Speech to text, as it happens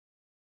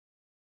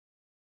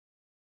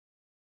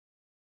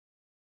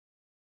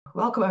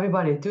Welcome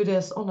everybody to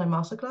this online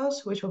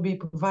masterclass, which will be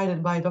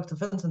provided by Dr.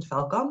 Vincent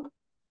Feltkamp.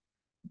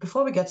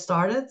 Before we get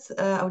started,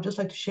 I would just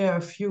like to share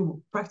a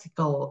few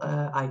practical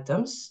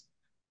items.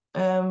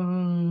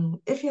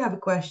 If you have a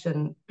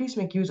question, please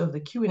make use of the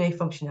Q&A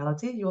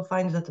functionality. You will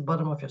find it at the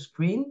bottom of your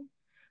screen.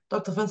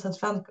 Dr. Vincent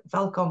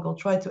Feltkamp will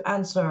try to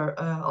answer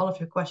all of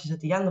your questions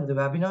at the end of the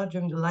webinar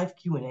during the live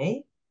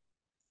Q&A.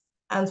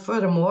 And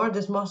furthermore,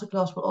 this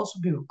masterclass will also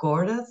be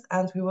recorded,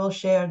 and we will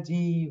share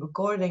the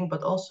recording,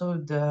 but also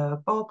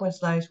the PowerPoint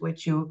slides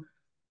with you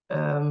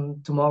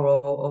tomorrow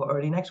or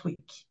early next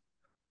week.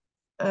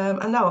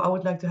 And now I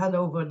would like to hand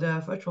over the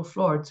virtual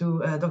floor to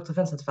Dr.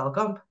 Vincent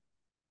Feltkamp.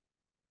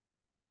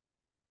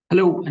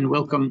 Hello and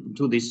welcome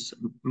to this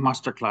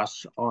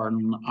masterclass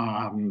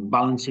on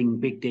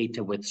balancing big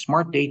data with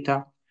smart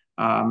data.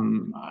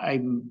 I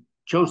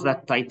chose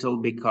that title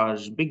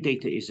because big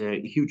data is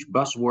a huge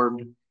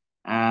buzzword,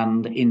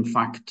 and in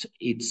fact,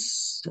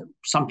 it's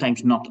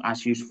sometimes not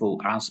as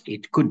useful as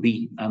it could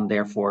be, and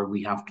therefore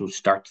we have to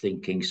start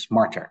thinking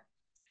smarter.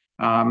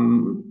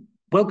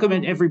 Welcome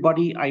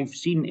everybody. I've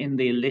seen in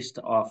the list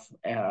of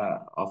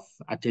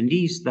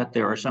attendees that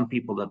there are some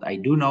people that I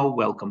do know.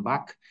 Welcome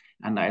back.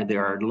 And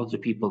there are lots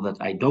of people that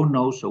I don't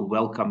know, so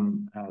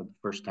welcome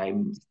first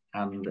time,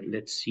 and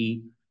let's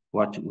see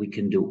what we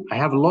can do. I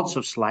have lots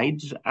of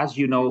slides. As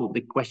you know,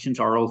 the questions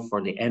are all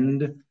for the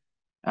end,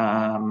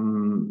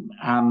 and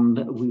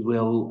we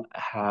will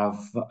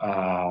have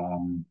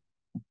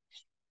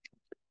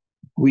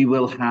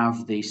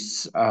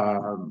this.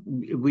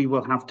 We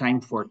will have time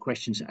for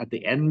questions at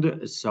the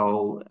end,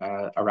 so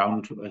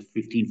around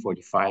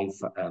 15:45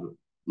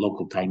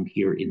 local time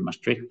here in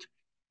Maastricht.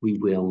 We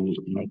will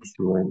make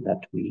sure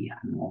that we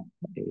have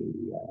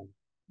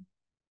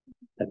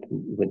that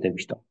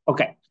we stop.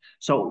 Okay,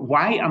 so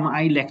why am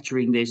I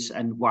lecturing this,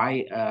 and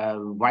why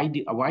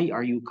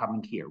are you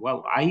coming here?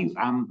 Well, I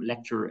am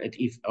lecturer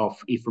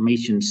of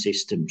information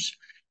systems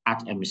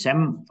at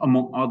MSM.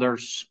 Among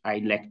others, I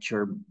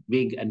lecture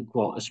big and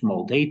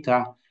small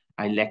data.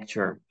 I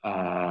lecture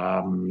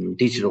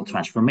digital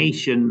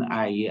transformation.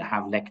 I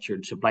have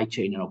lectured supply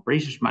chain and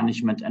operations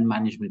management and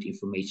management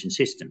information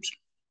systems,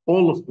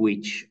 all of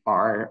which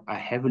are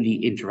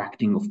heavily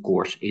interacting, of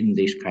course, in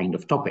this kind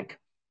of topic.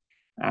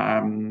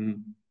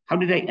 How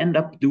did I end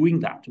up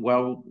doing that?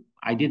 Well,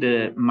 I did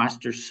a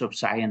Master's of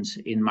Science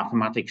in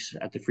Mathematics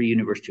at the Free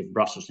University of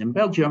Brussels in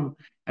Belgium.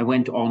 I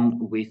went on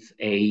with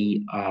a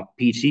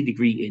PhD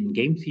degree in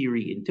game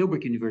theory in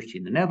Tilburg University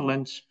in the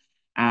Netherlands,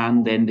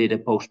 and then did a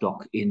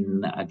postdoc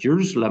in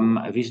Jerusalem,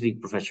 a visiting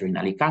professor in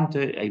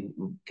Alicante. I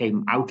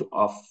came out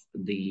of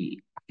the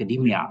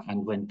academia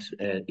and went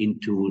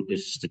into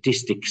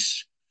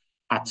statistics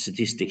at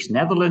Statistics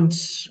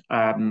Netherlands.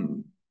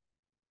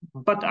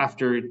 But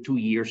after 2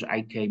 years,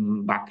 I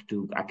came back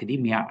to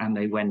academia and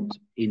I went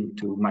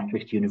into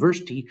Maastricht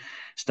University,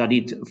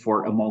 studied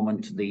for a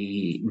moment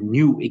the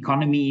new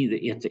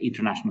economy at the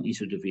International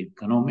Institute of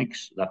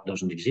Economics. That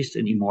doesn't exist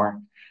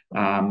anymore.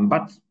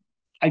 But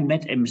I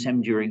met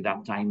MSM during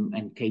that time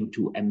and came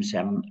to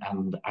MSM,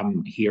 and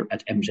I'm here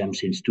at MSM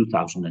since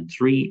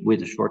 2003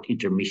 with a short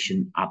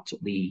intermission at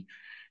the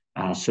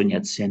Sun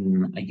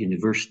Yat-sen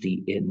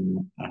University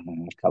in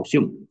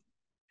Kaohsiung.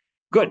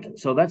 Good,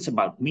 so that's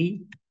about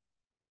me.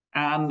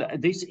 And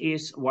this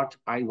is what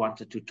I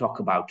wanted to talk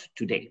about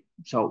today.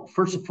 So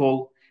first of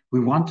all,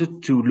 we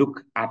wanted to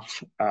look at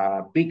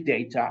big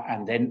data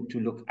and then to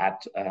look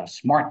at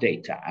smart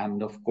data.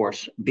 And of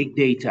course, big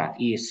data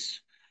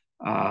is,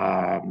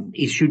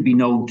 it should be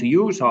known to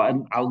you. So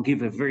I'll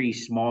give a very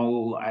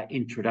small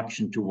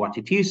introduction to what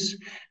it is,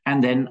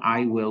 and then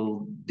I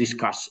will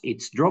discuss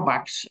its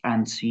drawbacks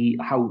and see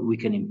how we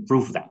can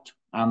improve that.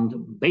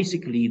 And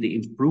basically, the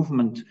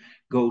improvement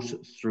goes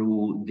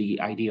through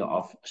the idea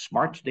of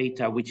smart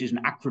data, which is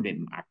an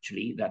acronym,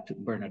 actually, that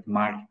Bernard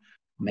Marr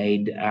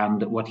made.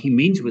 And what he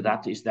means with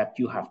that is that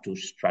you have to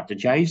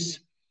strategize,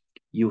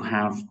 you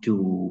have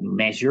to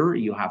measure,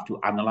 you have to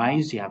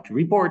analyze, you have to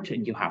report,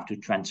 and you have to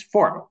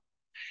transform.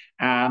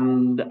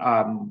 And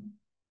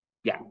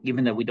yeah,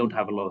 given that we don't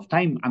have a lot of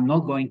time, I'm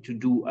not going to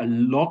do a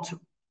lot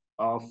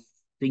of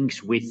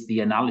things with the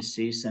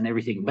analysis and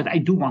everything, but I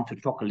do want to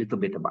talk a little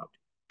bit about it.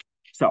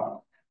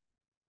 So,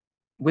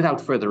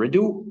 without further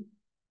ado,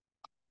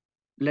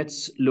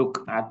 let's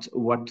look at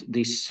what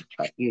this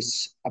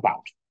is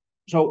about.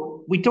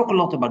 So, we talk a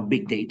lot about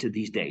big data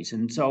these days.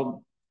 And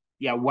so,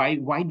 yeah,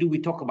 why do we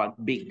talk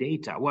about big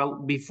data? Well,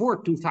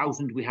 before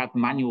 2000, we had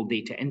manual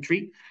data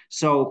entry.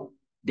 So,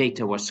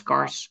 data was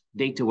scarce,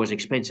 data was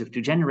expensive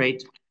to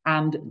generate,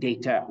 and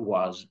data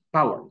was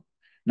power.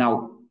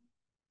 Now,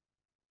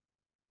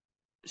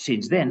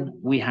 since then,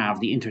 we have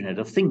the Internet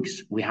of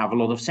Things. We have a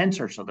lot of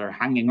sensors that are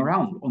hanging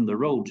around on the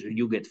road.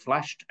 You get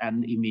flashed,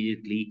 and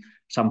immediately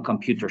some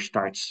computer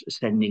starts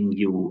sending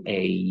you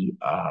a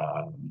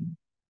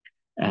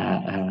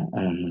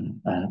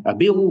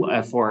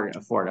bill for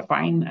a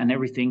fine and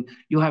everything.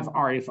 You have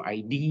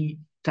RFID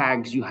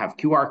tags, you have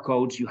QR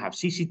codes, you have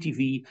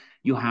CCTV,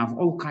 you have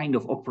all kinds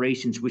of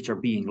operations which are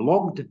being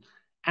logged,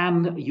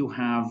 and you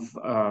have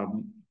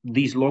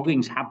these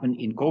loggings happen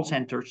in call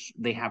centers,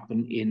 they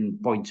happen in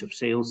points of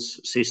sales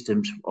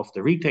systems of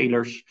the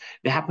retailers,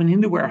 they happen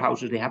in the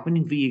warehouses, they happen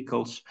in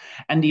vehicles,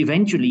 and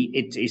eventually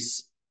it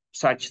is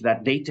such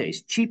that data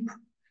is cheap,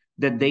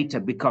 that data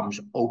becomes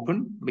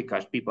open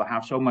because people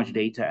have so much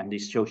data and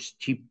it's so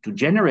cheap to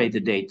generate the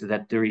data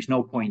that there is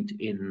no point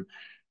in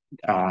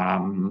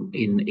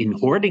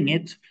hoarding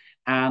it.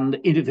 And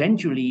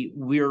eventually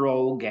we're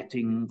all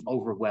getting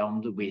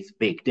overwhelmed with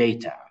big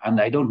data. And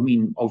I don't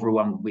mean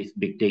overwhelmed with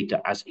big data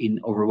as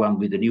in overwhelmed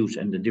with the news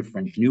and the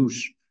different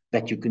news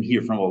that you can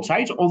hear from all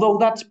sides, although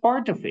that's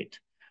part of it.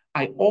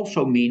 I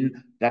also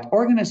mean that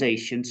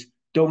organizations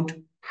don't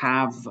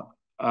have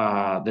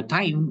the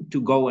time to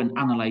go and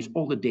analyze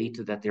all the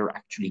data that they're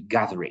actually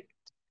gathering.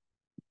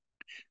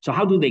 So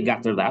how do they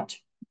gather that?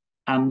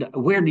 And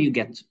where do you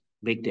get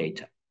big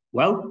data?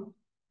 Well,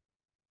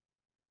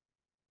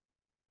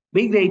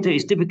 big data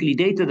is typically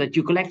data that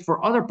you collect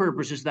for other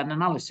purposes than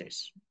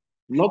analysis.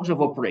 Logs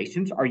of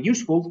operations are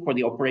useful for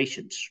the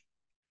operations,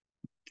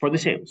 for the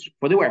sales,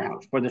 for the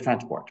warehouse, for the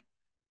transport.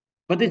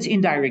 But it's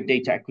indirect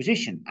data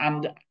acquisition.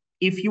 And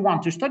if you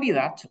want to study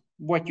that,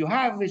 what you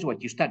have is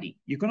what you study.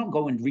 You cannot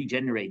go and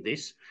regenerate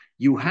this.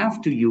 You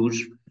have to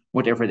use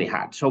whatever they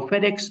had. So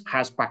FedEx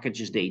has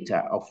packages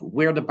data of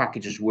where the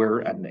packages were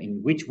and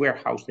in which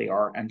warehouse they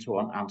are and so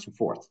on and so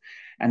forth.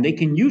 And they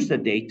can use the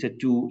data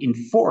to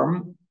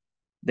inform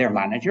their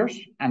managers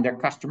and their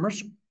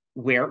customers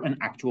where an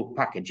actual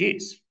package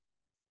is.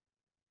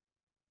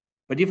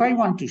 But if I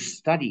want to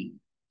study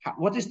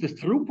what is the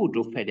throughput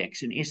of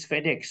FedEx and is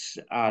FedEx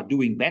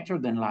doing better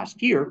than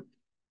last year,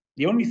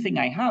 the only thing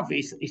I have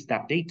is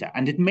that data.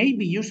 And it may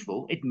be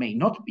useful, it may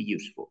not be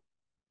useful.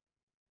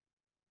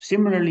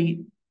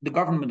 Similarly, the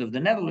government of the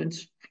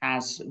Netherlands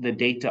has the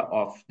data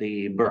of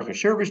the burger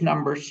service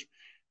numbers,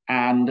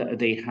 and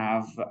they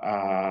have,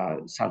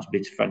 sounds a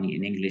bit funny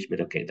in English,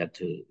 but okay, that's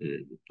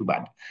too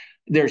bad.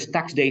 There's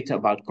tax data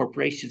about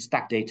corporations,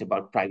 tax data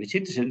about private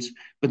citizens,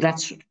 but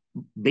that's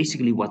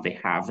basically what they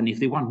have. And if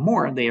they want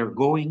more, they are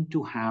going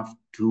to have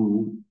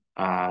to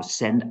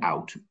send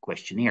out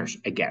questionnaires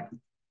again.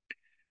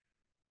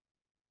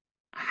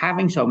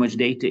 Having so much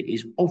data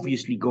is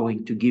obviously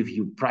going to give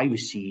you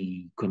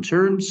privacy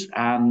concerns,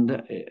 and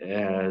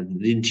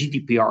the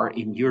GDPR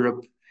in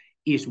Europe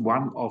is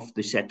one of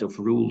the set of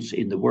rules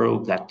in the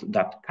world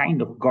that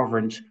kind of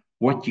governs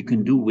what you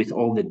can do with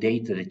all the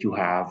data that you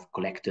have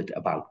collected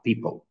about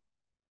people.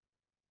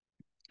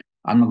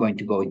 I'm not going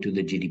to go into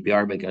the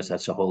GDPR because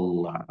that's a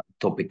whole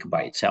topic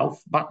by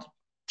itself, but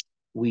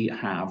we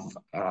have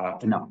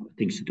enough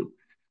things to do.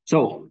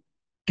 So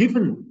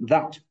given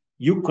that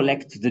you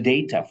collect the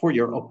data for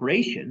your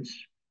operations,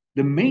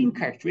 the main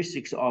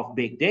characteristics of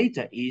big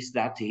data is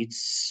that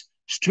it's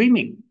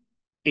streaming.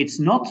 It's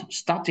not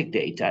static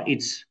data,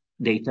 it's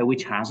data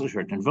which has a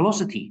certain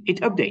velocity.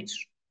 It updates.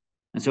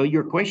 And so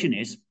your question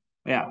is,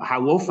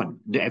 how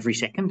often? Every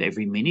second,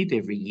 every minute,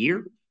 every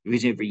year? If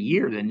it's every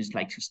year, then it's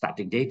like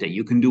static data.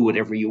 You can do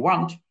whatever you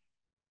want.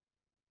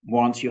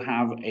 Once you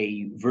have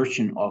a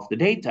version of the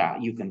data,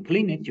 you can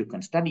clean it, you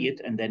can study it,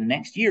 and then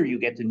next year you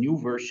get a new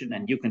version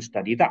and you can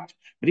study that.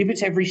 But if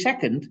it's every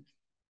second,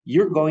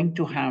 you're going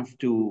to have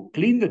to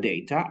clean the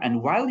data,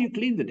 and while you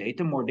clean the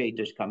data, more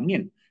data is coming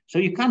in. So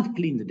you can't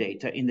clean the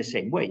data in the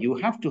same way. You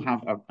have to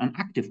have an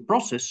active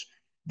process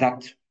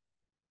that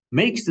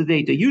makes the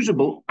data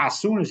usable as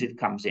soon as it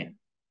comes in,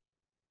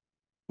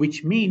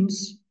 which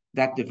means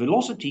that the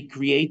velocity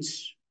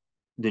creates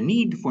the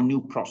need for new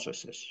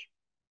processes.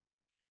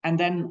 And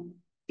then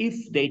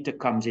if data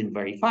comes in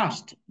very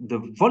fast, the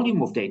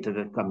volume of data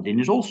that comes in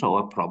is also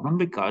a problem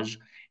because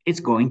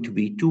it's going to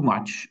be too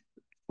much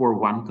for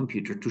one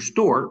computer to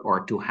store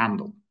or to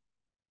handle.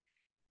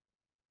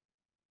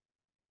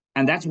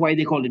 And that's why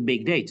they call it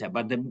big data.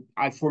 But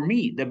for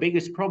me, the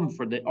biggest problem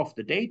of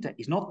the data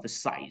is not the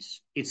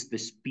size, it's the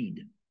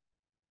speed.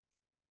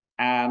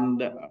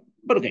 And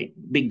but okay,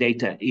 big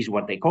data is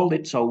what they call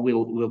it, so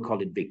we'll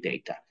call it big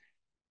data.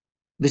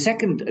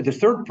 The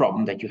third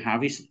problem that you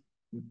have is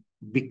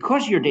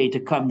because your data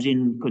comes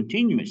in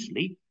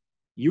continuously,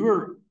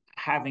 you're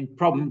having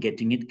problem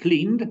getting it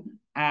cleaned,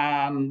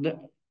 and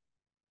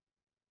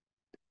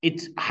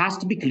it has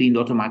to be cleaned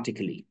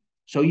automatically.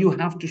 So you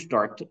have to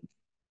start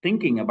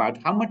thinking about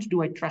how much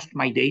do I trust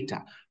my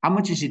data? How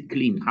much is it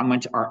clean? How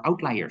much are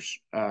outliers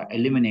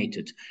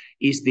eliminated?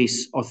 Is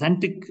this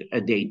authentic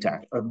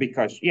data?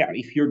 Because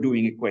if you're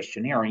doing a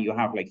questionnaire and you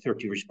have like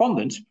 30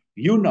 respondents,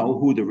 you know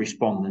who the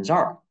respondents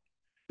are.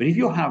 But if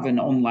you have an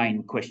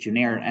online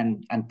questionnaire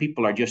and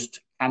people are just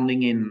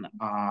handing in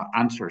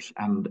answers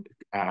and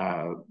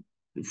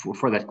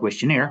for that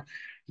questionnaire,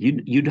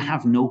 you'd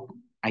have no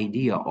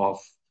idea of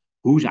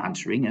who's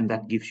answering, and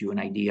that gives you an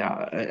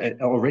idea,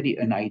 already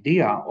an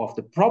idea of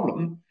the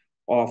problem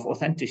of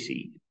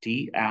authenticity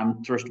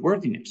and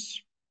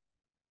trustworthiness.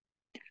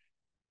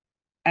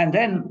 And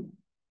then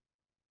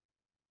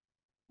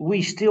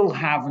we still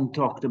haven't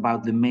talked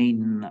about the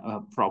main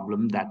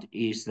problem, that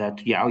is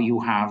that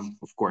you have,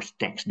 of course,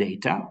 text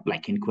data,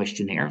 like in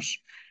questionnaires.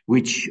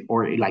 which, or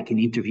like in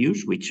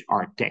interviews, which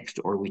are text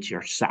or which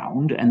are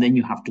sound, and then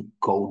you have to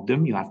code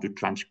them, you have to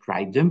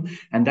transcribe them,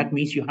 and that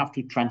means you have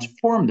to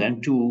transform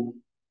them to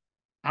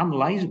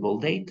analyzable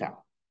data.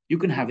 You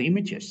can have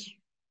images,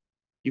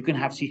 you can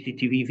have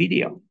CCTV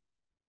video,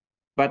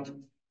 but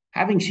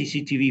having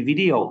CCTV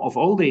video of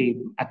all the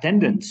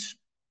attendants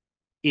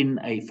in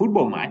a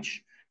football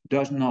match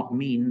does not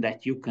mean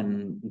that you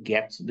can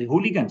get the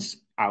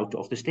hooligans out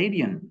of the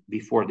stadium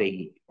before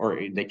they, or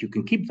that you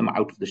can keep them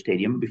out of the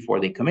stadium before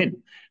they come in.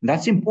 And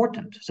that's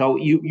important. So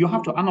you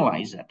have to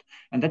analyze that.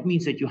 And that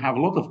means that you have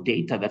a lot of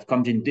data that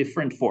comes in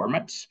different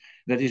formats,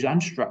 that is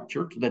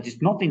unstructured, that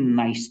is not in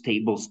nice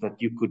tables that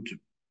you could,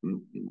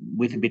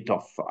 with a bit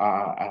of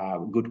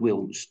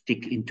goodwill,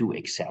 stick into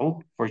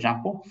Excel, for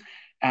example.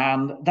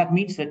 And that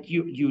means that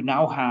you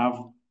now have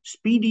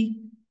speedy,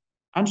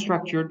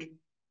 unstructured,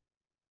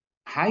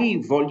 high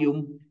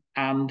volume,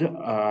 and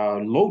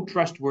low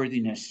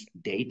trustworthiness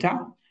data.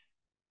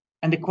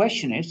 And the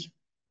question is,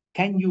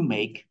 can you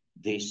make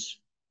this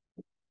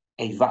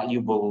a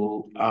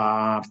valuable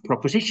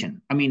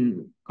proposition? I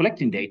mean,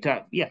 collecting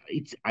data, yeah,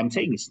 I'm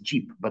saying it's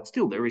cheap, but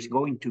still there is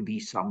going to be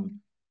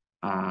some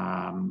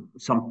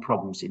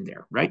problems in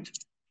there, right?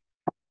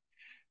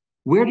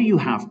 Where do you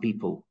have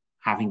people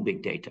having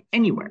big data?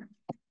 Anywhere.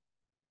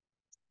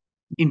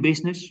 In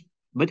business,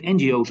 but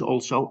NGOs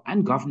also,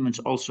 and governments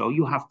also.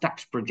 You have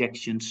tax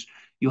projections,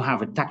 you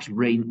have a tax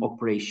brain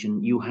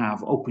operation, you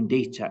have open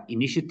data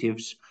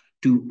initiatives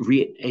to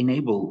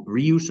enable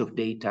reuse of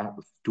data,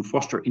 to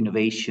foster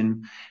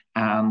innovation.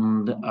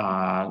 And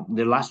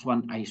the last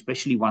one I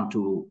especially want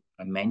to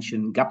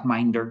mention,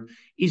 Gapminder,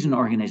 is an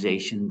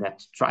organization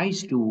that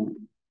tries to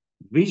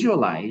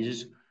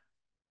visualize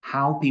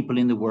how people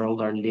in the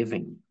world are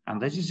living.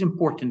 And this is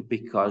important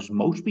because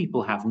most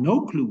people have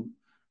no clue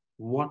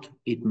what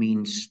it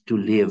means to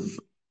live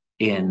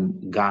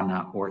in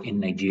Ghana or in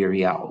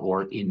Nigeria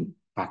or in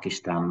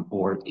Pakistan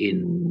or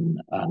in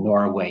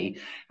Norway.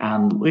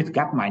 And with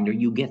Gapminder,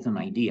 you get an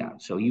idea.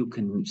 So you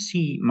can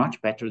see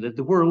much better that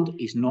the world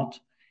is not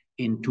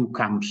in two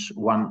camps,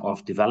 one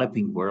of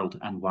developing world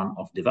and one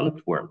of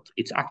developed world.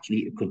 It's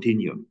actually a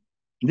continuum.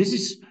 This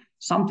is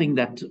something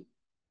that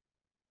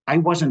I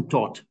wasn't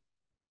taught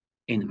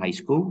in high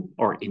school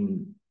or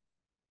in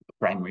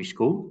primary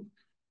school.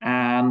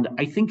 And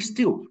I think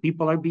still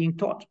people are being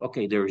taught,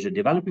 okay, there is a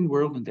developing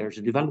world and there's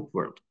a developed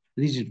world.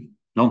 This is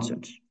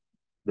nonsense.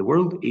 The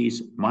world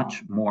is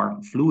much more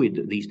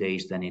fluid these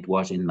days than it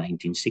was in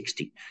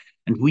 1960.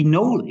 And we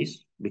know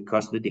this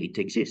because the data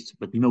exists,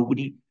 but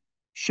nobody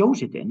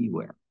shows it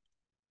anywhere.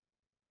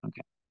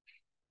 Okay.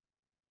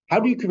 How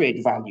do you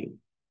create value?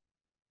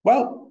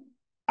 Well,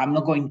 I'm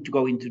not going to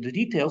go into the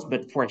details,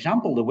 but for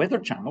example, the Weather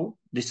Channel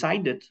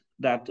decided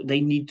that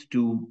they need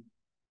to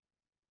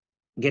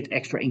get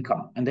extra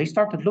income. And they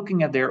started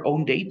looking at their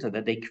own data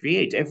that they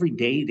create. Every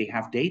day they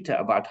have data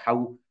about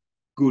how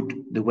good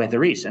the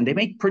weather is. And they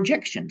make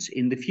projections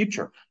in the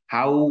future.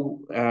 How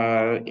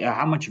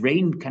much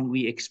rain can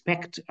we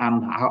expect?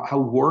 And how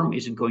warm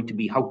is it going to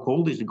be? How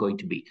cold is it going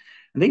to be?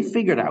 And they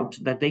figured out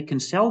that they can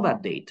sell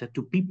that data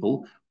to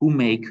people who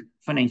make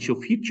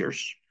financial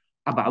futures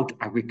about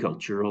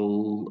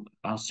agricultural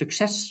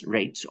success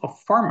rates of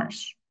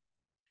farmers.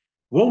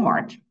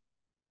 Walmart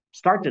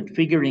started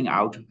figuring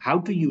out how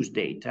to use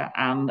data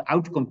and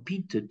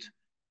outcompeted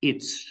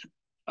its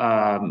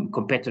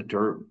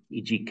competitor,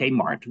 e.g.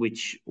 Kmart,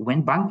 which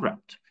went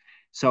bankrupt.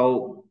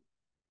 So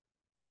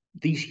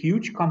these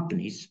huge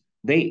companies,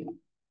 they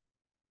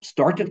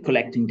started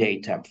collecting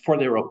data for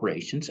their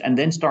operations and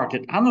then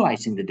started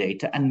analyzing the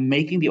data and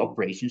making the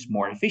operations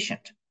more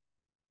efficient,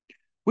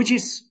 which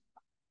is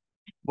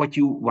what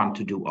you want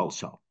to do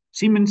also.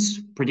 Siemens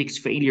predicts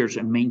failures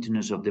and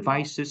maintenance of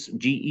devices.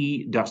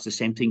 GE does the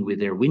same thing with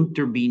their wind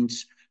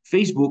turbines.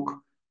 Facebook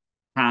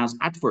has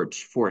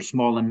adverts for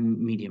small and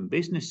medium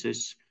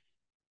businesses,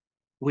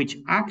 which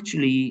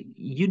actually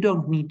you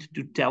don't need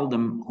to tell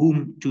them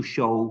whom to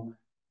show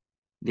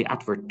the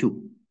advert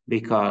to,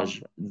 because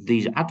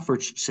these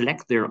adverts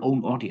select their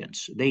own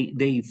audience.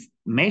 They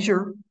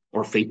measure,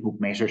 or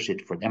Facebook measures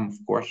it for them,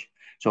 of course.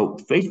 So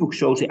Facebook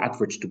shows the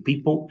adverts to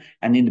people,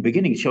 and in the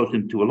beginning it shows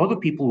them to a lot of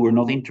people who are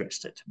not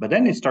interested. But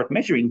then it starts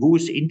measuring who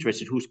is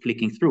interested, who's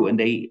clicking through, and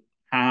they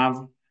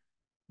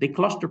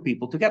cluster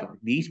people together.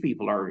 These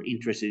people are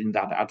interested in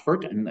that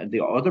advert, and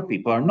the other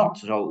people are not.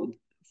 So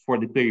for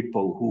the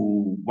people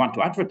who want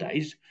to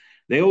advertise,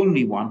 they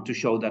only want to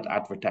show that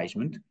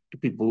advertisement to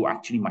people who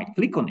actually might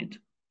click on it.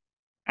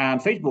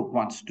 And Facebook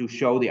wants to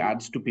show the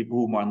ads to people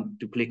who want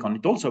to click on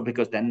it also,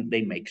 because then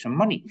they make some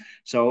money.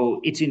 So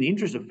it's in the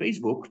interest of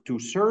Facebook to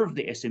serve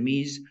the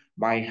SMEs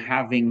by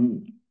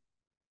having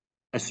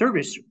a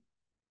service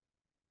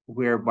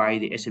whereby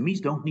the SMEs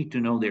don't need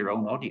to know their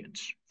own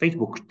audience.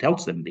 Facebook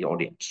tells them the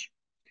audience.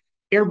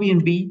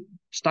 Airbnb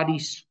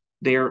studies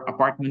their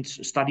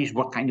apartments, studies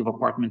what kind of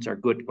apartments are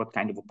good, what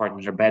kind of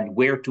apartments are bad,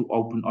 where to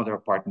open other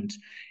apartments.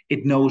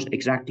 It knows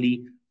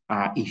exactly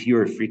if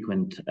you're a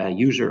frequent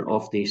user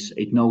of this,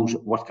 it knows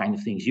what kind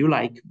of things you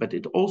like, but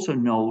it also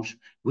knows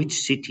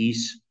which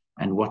cities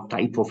and what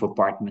type of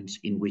apartments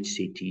in which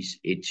cities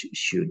it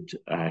should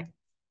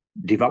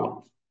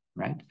develop,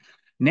 right?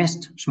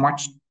 Nest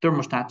smart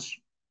thermostats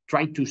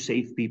try to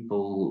save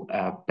people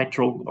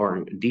petrol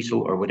or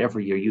diesel or whatever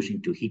you're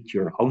using to heat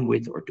your home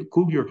with or to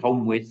cool your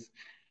home with.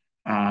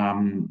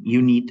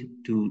 You need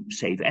to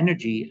save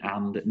energy,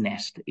 and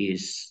Nest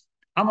is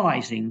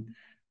analyzing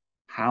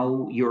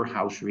how your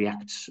house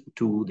reacts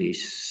to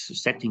these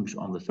settings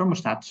on the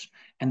thermostats,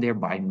 and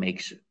thereby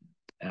makes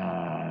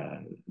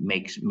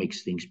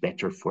things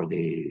better for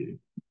the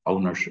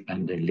owners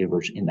and the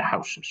livers in the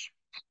houses.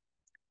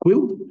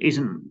 Quill is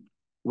a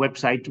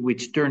website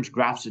which turns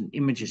graphs and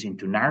images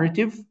into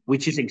narrative,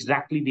 which is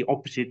exactly the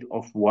opposite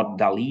of what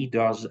DALL-E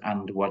does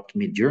and what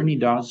Midjourney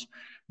does,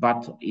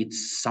 but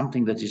it's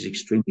something that is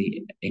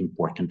extremely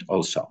important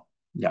also.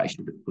 Yeah, I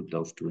should have put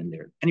those two in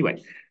there.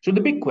 Anyway, so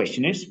the big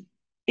question is,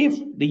 if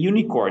the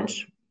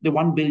unicorns, the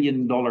 $1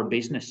 billion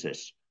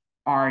businesses,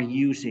 are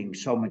using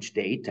so much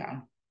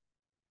data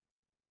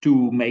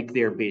to make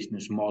their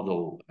business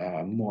model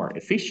more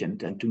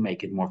efficient and to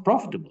make it more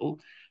profitable,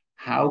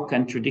 how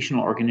can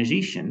traditional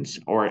organizations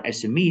or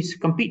SMEs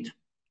compete?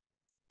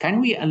 Can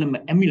we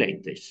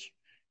emulate this?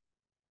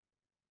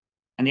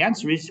 And the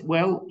answer is,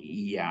 well,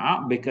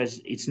 yeah,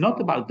 because it's not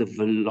about the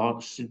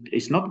velocity,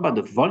 it's not about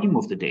the volume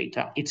of the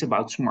data, it's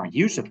about smart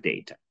use of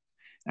data.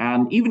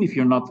 And even if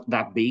you're not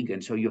that big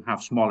and so you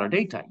have smaller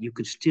data, you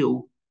could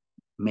still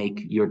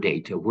make your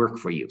data work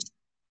for you.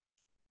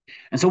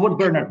 And so what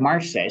Bernard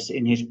Marsh says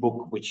in his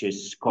book, which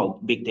is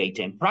called Big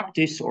Data in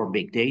Practice or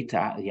Big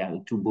Data, yeah,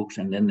 2 books,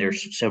 and then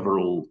there's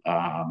several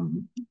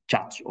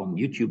chats on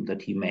YouTube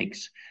that he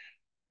makes,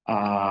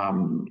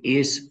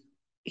 is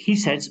he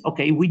says,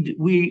 okay,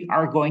 we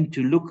are going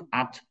to look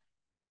at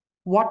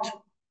what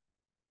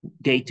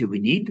data we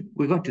need.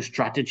 We're going to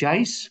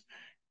strategize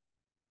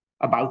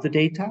about the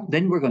data.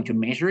 Then we're going to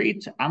measure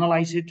it,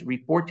 analyze it,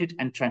 report it,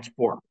 and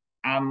transform.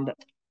 And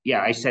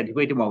yeah, I said,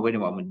 wait a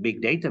moment.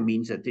 Big data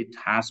means that it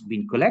has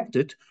been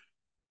collected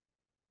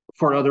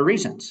for other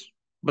reasons.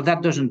 But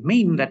that doesn't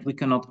mean that we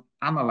cannot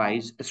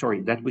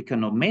that we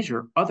cannot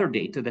measure other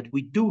data that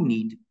we do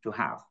need to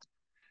have.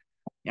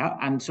 Yeah,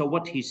 and so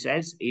what he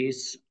says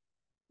is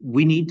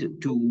we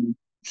need to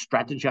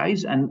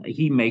strategize, and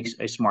he makes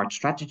a smart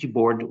strategy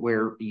board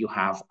where you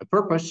have a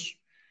purpose.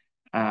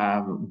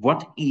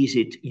 What is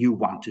it you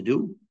want to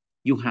do?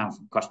 You have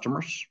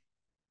customers.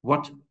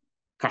 What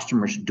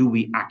customers do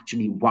we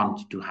actually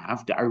want to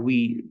have? Are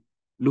we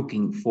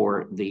looking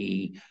for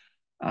the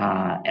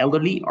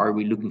elderly? Are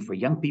we looking for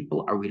young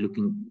people? Are we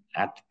looking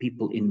at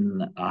people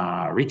in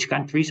rich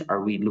countries?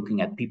 Are we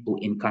looking at people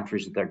in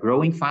countries that are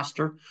growing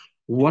faster?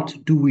 What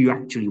do we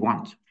actually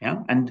want?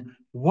 Yeah, and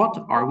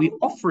what are we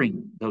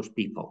offering those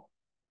people?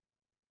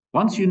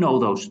 Once you know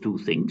those two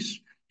things,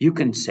 you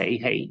can say,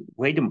 hey,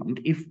 wait a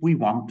moment, if we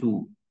want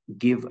to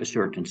give a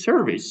certain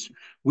service,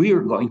 we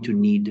are going to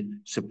need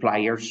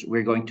suppliers,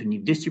 we're going to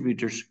need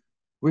distributors,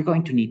 we're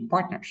going to need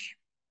partners.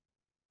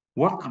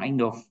 What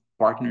kind of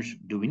partners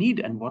do we need,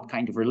 and what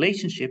kind of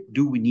relationship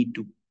do we need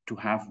to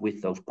have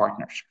with those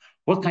partners?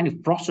 What kind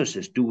of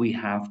processes do we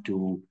have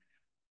to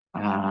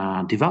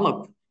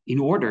develop in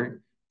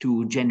order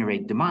to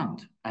generate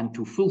demand and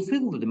to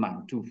fulfill the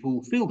demand, to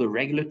fulfill the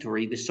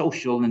regulatory, the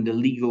social, and the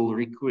legal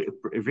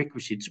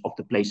requisites of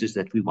the places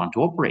that we want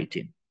to operate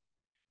in?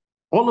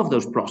 All of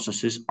those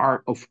processes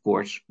are, of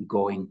course,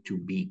 going to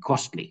be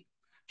costly.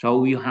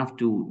 So you have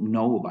to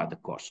know about the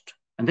cost.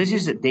 And this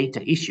is a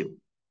data issue.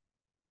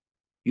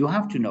 You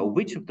have to know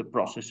which of the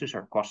processes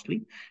are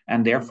costly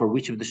and therefore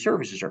which of the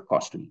services are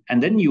costly.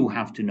 And then you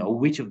have to know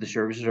which of the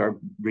services are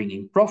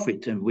bringing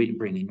profit and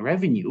bringing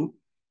revenue.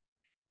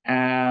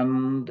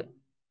 And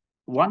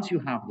once you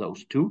have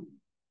those two,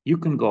 you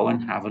can go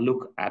and have a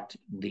look at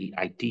the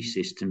IT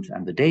systems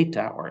and the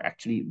data, or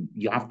actually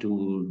you have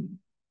to,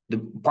 the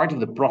part of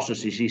the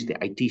processes is the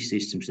IT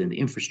systems and the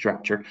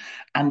infrastructure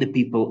and the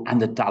people and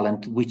the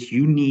talent which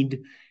you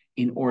need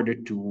in order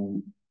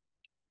to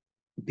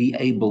be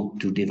able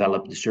to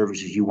develop the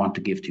services you want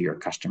to give to your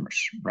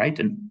customers, right?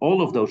 And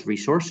all of those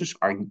resources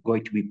are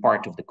going to be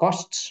part of the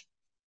costs,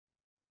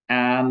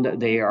 and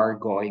they are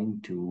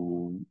going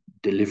to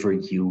deliver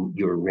you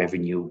your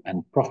revenue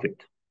and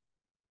profit,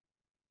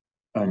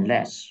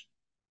 unless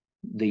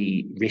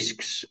the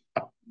risks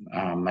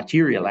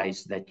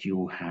materialize that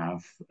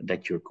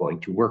you're going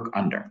to work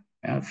under.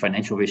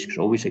 Financial risks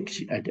always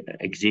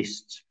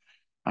exists.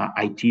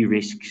 IT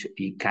risks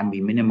can be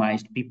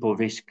minimized. People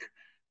risk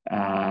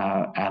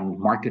and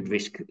market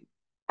risk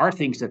are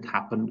things that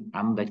happen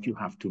and that you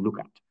have to look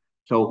at.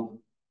 So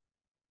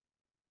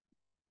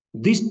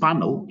this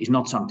panel is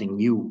not something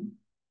new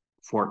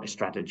for a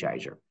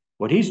strategizer.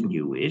 What is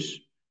new is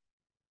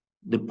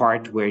the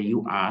part where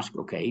you ask,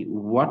 okay,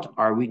 what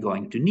are we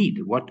going to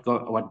need?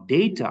 What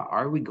data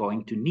are we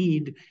going to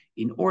need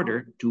in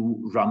order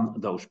to run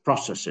those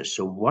processes?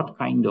 So what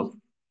kind of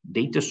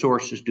data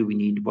sources do we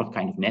need? What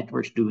kind of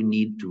networks do we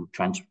need to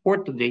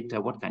transport the data?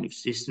 What kind of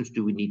systems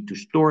do we need to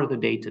store the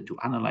data, to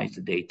analyze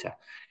the data?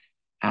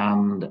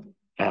 And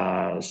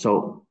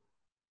so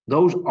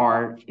Those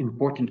are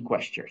important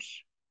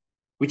questions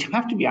which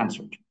have to be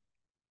answered.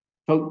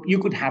 So you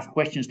could have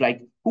questions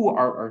like, who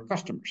are our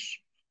customers?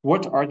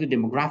 What are the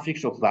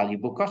demographics of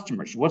valuable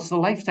customers? What's the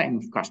lifetime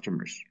of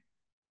customers?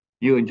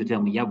 You're going to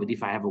tell me, yeah, but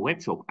if I have a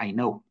web shop, I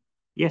know.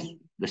 Yes,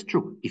 that's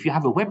true. If you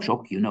have a web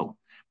shop, you know.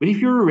 But if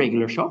you're a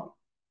regular shop,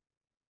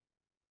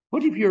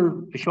 what if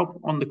you're a shop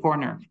on the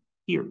corner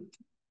here,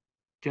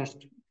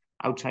 just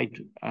outside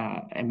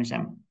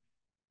MSM?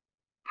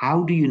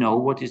 How do you know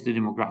what is the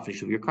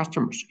demographics of your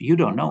customers? You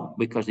don't know,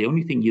 because the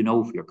only thing you know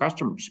of your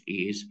customers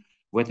is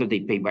whether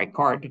they pay by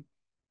card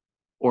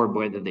or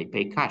whether they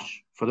pay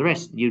cash. For the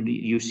rest,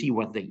 you see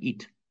what they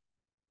eat,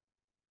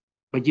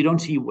 but you don't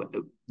see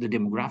the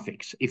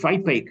demographics. If I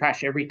pay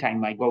cash every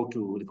time I go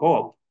to the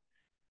co-op,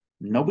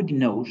 nobody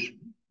knows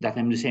that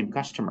I'm the same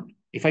customer.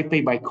 If I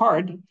pay by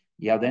card,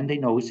 yeah, then they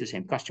know it's the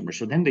same customer.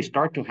 So then they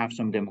start to have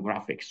some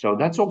demographics. So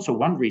that's also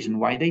one reason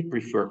why they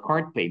prefer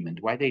card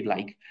payment, why they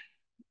like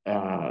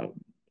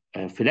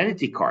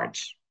fidelity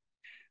cards.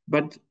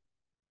 But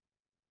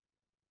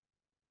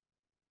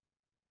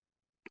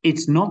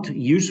it's not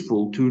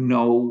useful to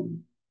know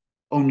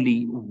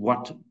only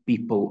what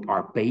people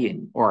are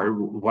paying or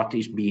what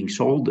is being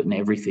sold and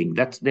everything.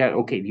 That's there.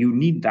 Okay, you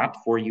need that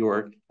for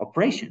your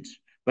operations,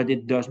 but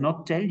it does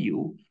not tell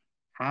you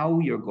how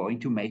you're going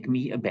to make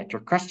me a better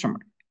customer.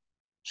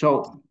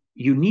 So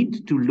you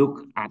need to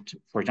look at,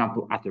 for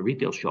example, at the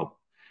retail shop,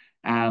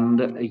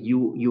 and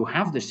you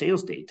have the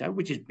sales data,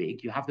 which is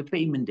big. You have the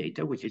payment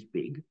data, which is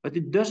big, but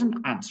it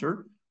doesn't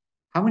answer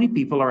how many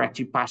people are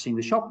actually passing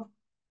the shop.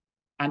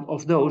 And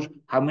of those,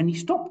 how many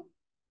stop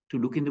to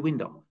look in the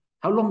window?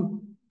 How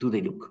long do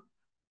they look?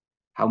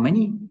 How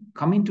many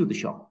come into the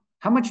shop?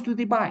 How much do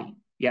they buy?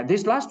 Yeah,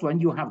 this last one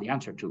you have the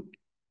answer to.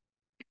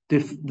 The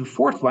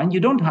fourth one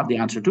you don't have the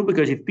answer to,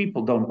 because if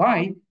people don't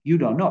buy, you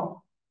don't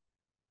know.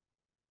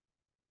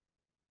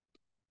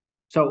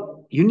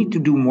 So you need to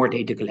do more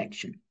data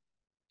collection.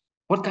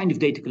 What kind of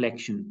data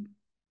collection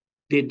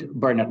did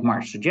Bernard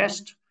Marsh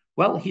suggest?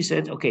 Well, he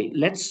said, okay,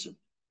 let's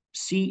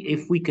see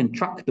if we can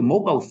track the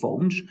mobile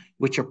phones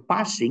which are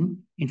passing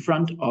in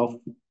front of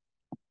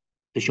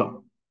the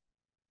shop.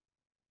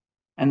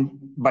 And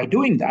by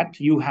doing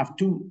that, you have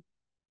two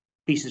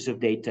pieces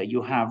of data.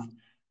 You have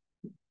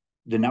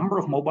the number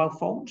of mobile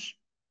phones,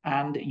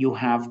 and you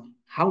have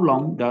how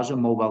long does a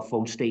mobile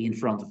phone stay in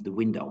front of the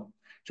window.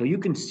 So you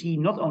can see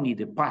not only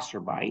the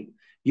passerby,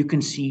 you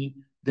can see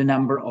the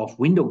number of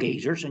window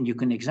gazers, and you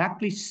can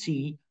exactly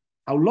see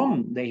how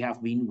long they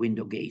have been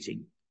window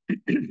gazing.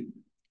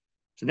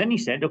 So then he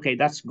said, okay,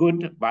 that's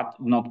good, but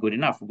not good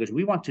enough, because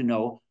we want to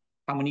know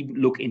how many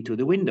look into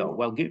the window.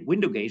 Well,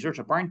 window gazers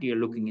apparently are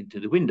looking into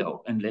the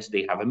window unless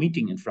they have a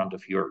meeting in front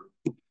of your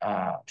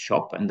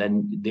shop, and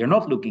then they're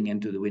not looking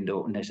into the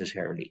window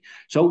necessarily.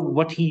 So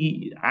what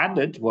he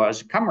added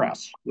was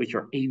cameras, which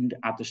are aimed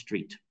at the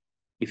street.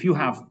 If you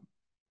have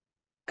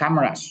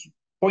cameras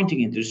pointing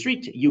into the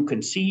street, you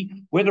can see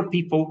whether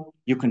people,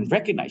 you can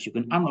recognize, you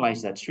can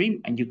analyze that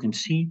stream, and you can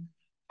see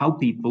how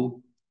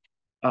people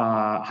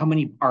how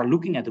many are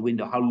looking at the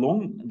window, how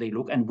long they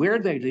look, and where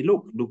they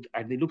look.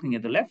 Are they looking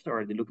at the left or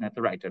are they looking at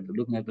the right? Are they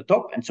looking at the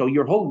top? And so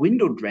your whole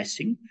window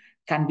dressing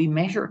can be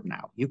measured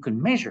now. You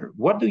can measure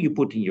what do you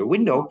put in your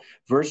window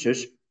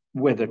versus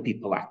whether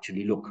people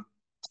actually look.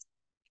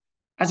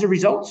 As a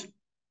result,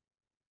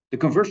 the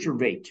conversion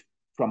rate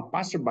from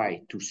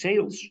passerby to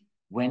sales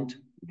went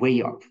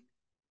way up.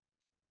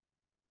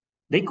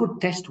 They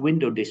could test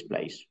window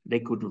displays.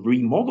 They could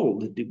remodel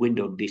the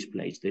window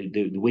displays,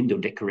 the window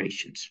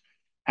decorations.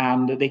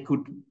 And they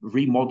could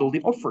remodel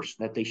the offers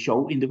that they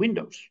show in the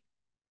windows,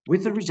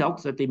 with the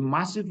result that they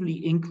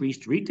massively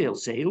increased retail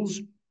sales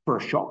per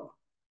shop.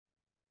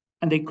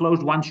 And they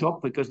closed one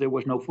shop because there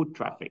was no foot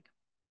traffic.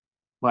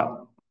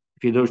 Well,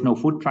 if there's no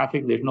foot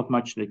traffic, there's not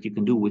much that you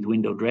can do with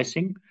window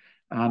dressing,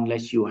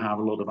 unless you have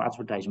a lot of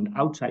advertisement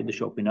outside the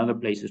shop in other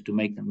places to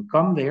make them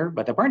come there.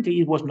 But apparently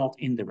it was not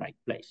in the right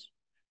place.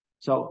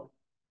 So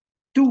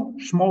two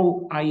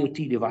small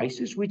IoT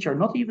devices, which are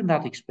not even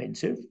that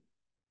expensive,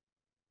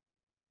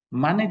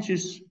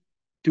 manages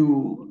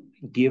to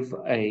give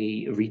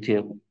a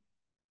retail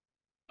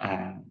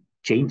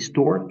chain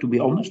store, to be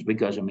honest,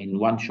 because I mean,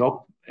 one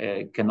shop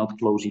cannot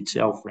close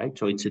itself, right?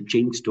 So it's a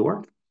chain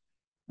store.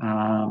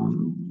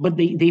 But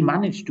they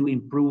managed to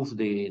improve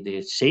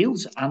the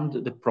sales and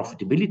the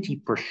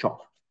profitability per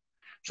shop.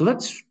 So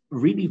that's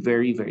really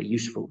very, very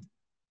useful.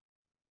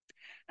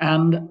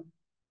 And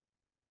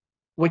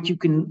what you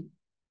can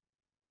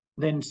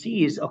then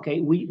see is, okay,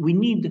 we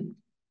need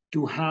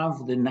to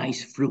have the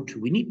nice fruit.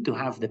 We need to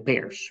have the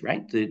pears,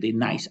 right? The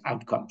nice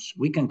outcomes.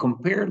 We can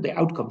compare the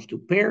outcomes to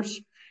pears.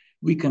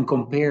 We can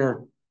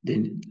compare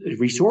the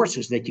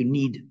resources that you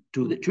need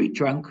to the tree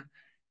trunk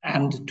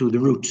and to the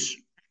roots.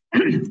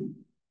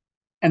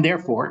 And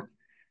therefore,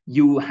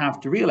 you have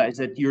to realize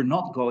that you're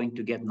not going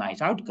to get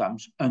nice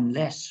outcomes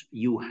unless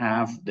you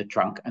have the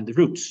trunk and the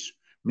roots,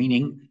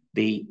 meaning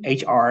the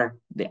HR,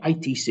 the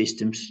IT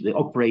systems, the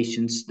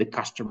operations, the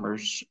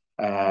customers,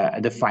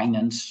 the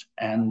finance.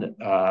 And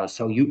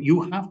so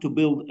you have to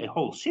build a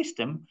whole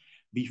system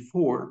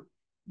before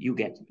you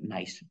get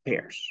nice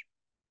pairs.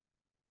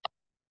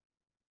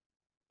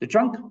 The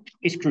trunk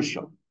is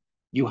crucial.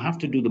 You have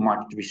to do the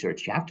market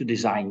research. You have to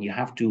design. You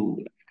have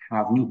to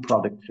have new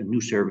products and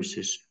new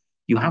services.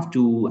 You have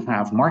to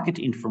have market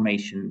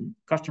information,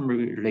 customer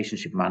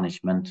relationship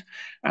management.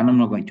 And I'm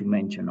not going to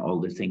mention all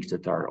the things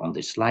that are on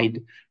this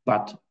slide,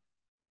 but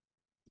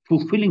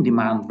fulfilling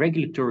demand,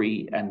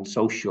 regulatory and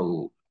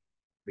social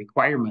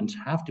requirements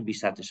have to be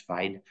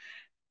satisfied.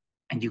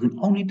 And you can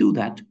only do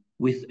that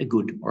with a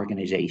good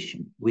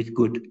organization, with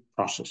good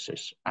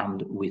processes,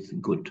 and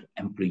with good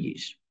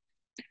employees.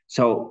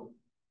 So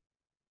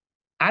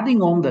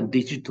adding on the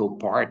digital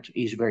part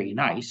is very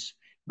nice,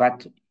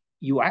 but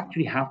you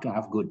actually have to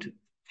have good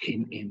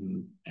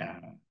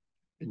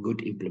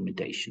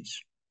implementations.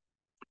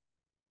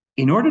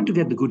 In order to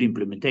get the good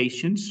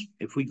implementations,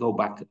 if we go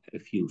back a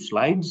few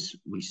slides,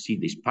 we see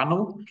this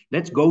panel.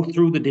 Let's go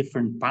through the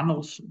different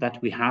panels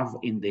that we have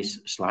in this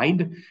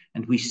slide.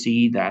 And we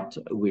see that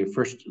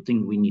first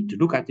thing we need to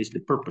look at is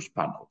the purpose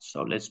panel.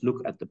 So let's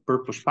look at the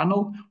purpose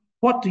panel.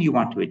 What do you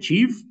want to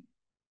achieve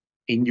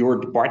in your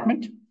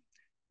department?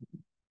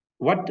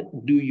 What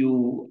do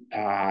you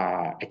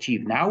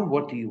achieve now?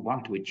 What do you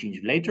want to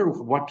achieve later?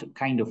 What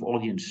kind of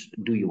audience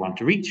do you want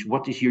to reach?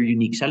 What is your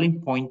unique selling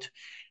point?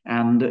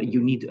 And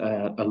you need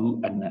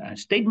a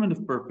statement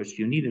of purpose.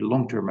 You need a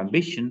long-term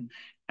ambition.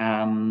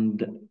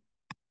 And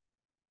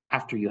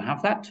after you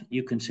have that,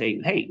 you can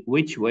say, hey,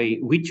 which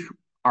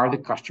are the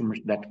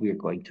customers that we are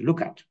going to look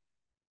at?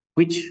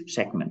 Which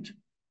segment?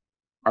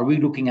 Are we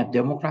looking at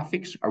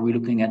demographics? Are we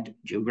looking at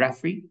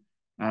geography?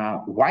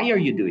 Why are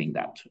you doing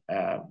that?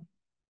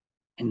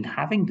 And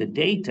having the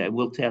data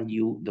will tell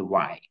you the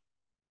why.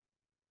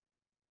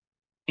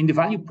 In the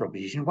value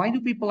proposition, why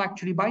do people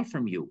actually buy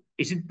from you?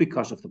 Is it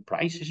because of the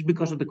price? Is it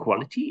because of the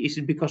quality? Is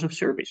it because of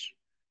service?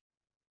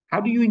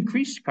 How do you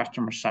increase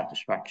customer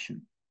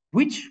satisfaction?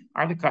 Which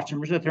are the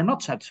customers that are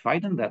not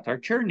satisfied and that are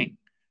churning?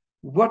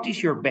 What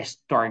is your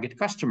best target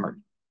customer?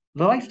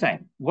 The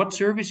lifetime. What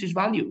service is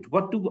valued?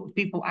 What do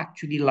people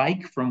actually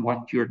like from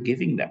what you're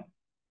giving them?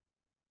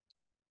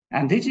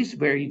 And this is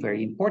very,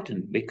 very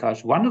important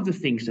because one of the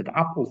things that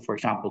Apple, for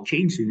example,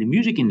 changed in the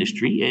music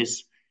industry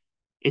is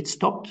it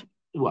stopped,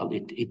 well,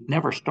 it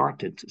never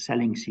started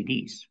selling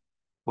CDs.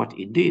 What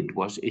it did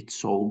was it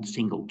sold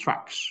single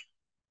tracks.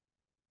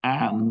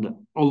 And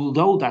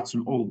although that's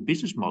an old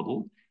business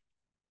model,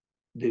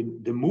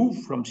 the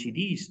move from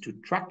CDs to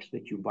tracks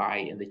that you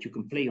buy and that you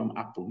can play on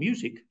Apple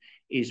Music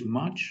is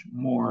much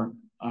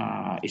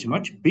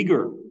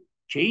bigger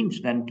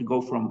change than to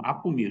go from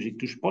Apple Music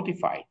to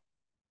Spotify.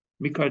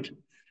 Because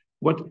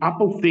what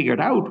Apple figured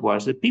out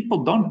was that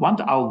people don't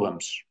want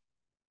albums.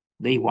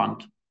 They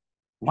want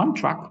one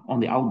track on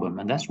the album,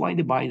 and that's why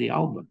they buy the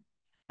album.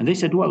 And they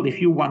said, well,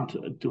 if you want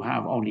to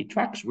have only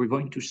tracks, we're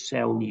going to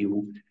sell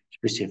you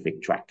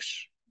specific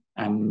tracks.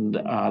 And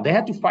they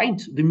had to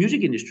fight the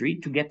music industry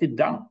to get it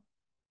done,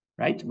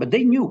 right? But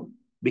they knew,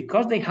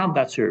 because they had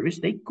that service,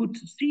 they could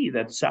see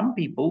that some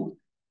people,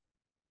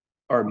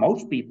 or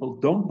most people,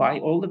 don't buy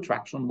all the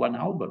tracks on one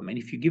album. And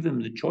if you give them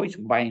the choice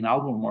of buying an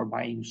album or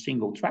buying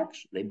single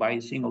tracks, they buy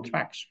the single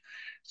tracks.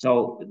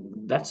 So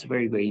that's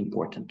very, very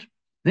important.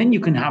 Then you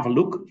can have a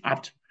look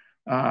at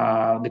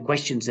the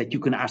questions that you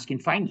can ask in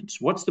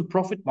finance. What's the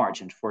profit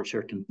margin for a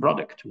certain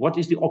product? What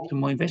is the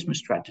optimal investment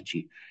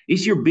strategy?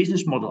 Is your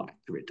business model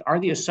accurate? Are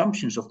the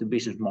assumptions of the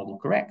business model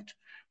correct?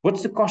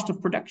 What's the cost of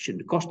production,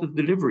 the cost of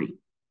delivery?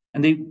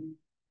 And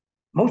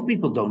most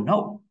people don't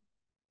know.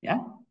 Yeah,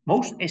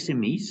 most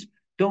SMEs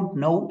don't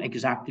know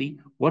exactly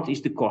what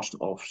is the cost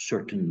of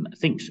certain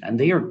things, and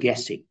they are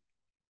guessing.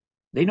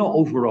 They know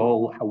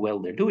overall how well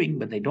they're doing,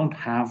 but they don't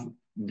have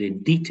the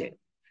detail.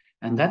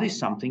 And that is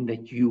something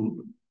that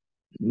you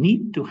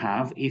need to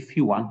have if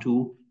you want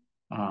to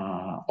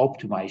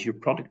optimize your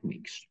product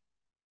mix.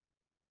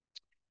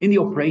 In the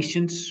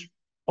operations,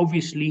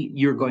 obviously,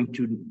 you're going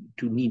to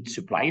need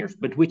suppliers,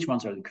 but which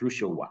ones are the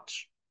crucial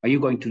ones? Are you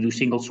going to do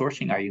single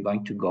sourcing? Are you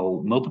going to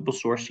go multiple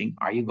sourcing?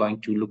 Are you going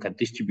to look at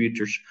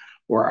distributors?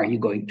 Or are you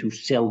going to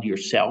sell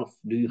yourself?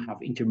 Do you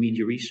have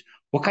intermediaries?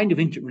 What kind of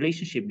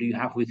relationship do you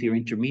have with your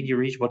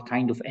intermediaries? What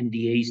kind of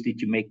NDAs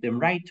did you make them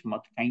write?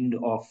 What kind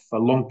of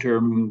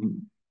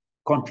long-term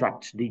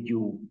contracts did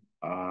you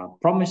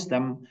promise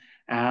them?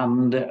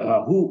 And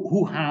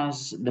who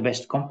has the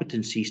best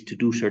competencies to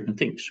do certain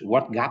things?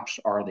 What gaps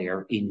are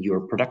there in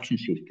your production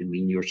system,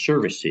 in your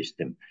service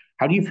system?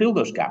 How do you fill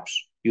those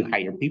gaps? Do you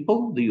hire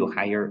people? Do you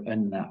hire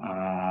an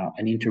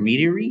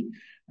intermediary?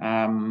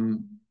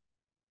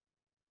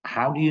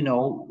 How do you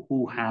know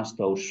who has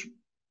those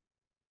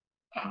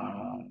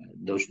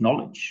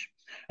knowledge?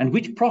 And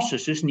which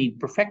processes need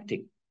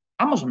perfecting?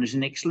 Amazon is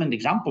an excellent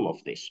example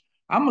of this.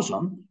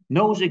 Amazon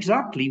knows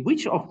exactly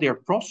which of their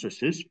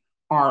processes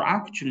are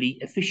actually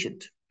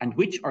efficient and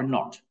which are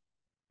not.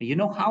 And you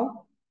know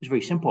how? It's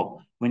very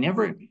simple.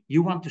 Whenever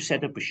you want to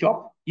set up a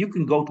shop, you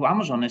can go to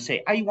Amazon and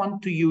say, I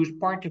want to use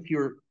part of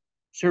your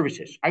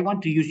services. I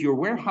want to use your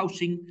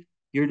warehousing,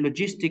 your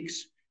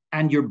logistics,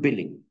 and your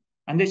billing.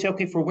 And they say,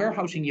 okay, for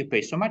warehousing, you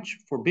pay so much,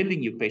 for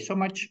billing, you pay so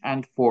much,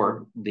 and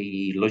for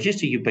the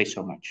logistics, you pay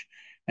so much.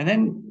 And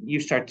then you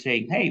start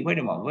saying, hey, wait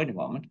a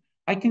moment.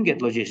 I can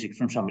get logistics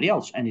from somebody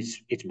else, and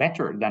it's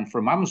better than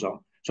from Amazon.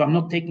 So I'm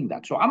not taking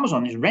that. So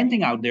Amazon is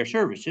renting out their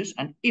services,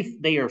 and if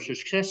they are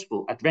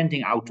successful at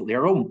renting out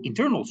their own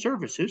internal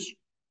services,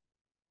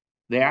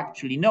 they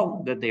actually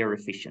know that they are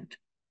efficient.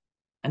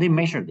 And they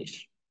measure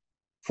this.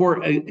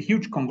 For a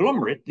huge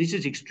conglomerate, this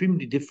is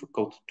extremely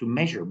difficult to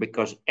measure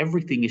because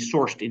everything is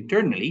sourced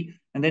internally,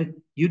 and then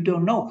you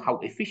don't know how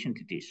efficient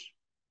it is,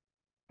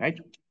 right?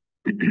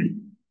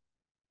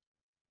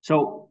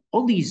 So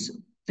all these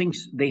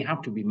things, they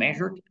have to be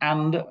measured,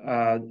 and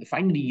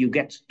finally you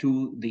get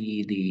to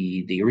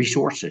the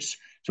resources.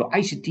 So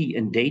ICT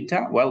and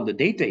data, well, the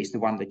data is the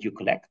one that you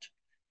collect,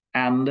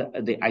 and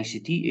the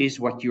ICT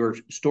is what you're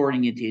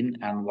storing it in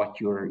and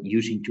what you're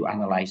using to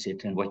analyze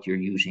it and what you're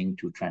using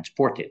to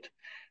transport it.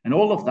 And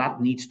all of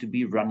that needs to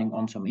be running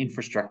on some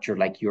infrastructure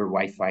like your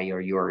Wi-Fi or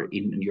your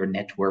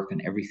network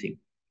and everything.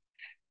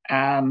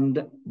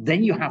 And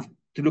then you have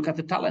to look at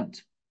the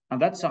talent.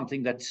 And that's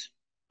something that's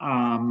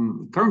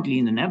currently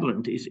in the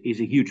Netherlands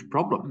is a huge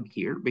problem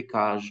here,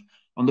 because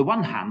on the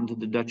one hand,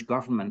 the Dutch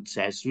government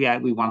says, yeah,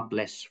 we want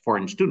less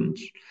foreign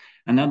students.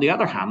 And on the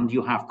other hand,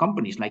 you have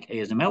companies like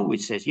ASML,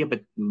 which says, yeah,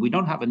 but we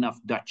don't have enough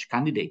Dutch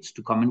candidates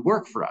to come and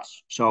work for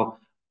us. So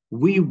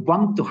we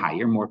want to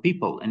hire more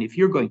people. And if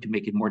you're going to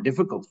make it more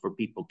difficult for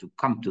people to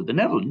come to the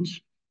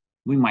Netherlands,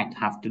 we might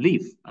have to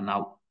leave. And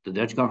now the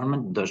Dutch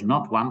government does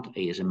not want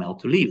ASML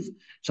to leave.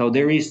 So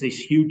there is this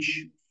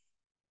huge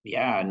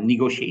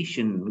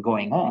negotiation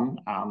going on,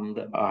 and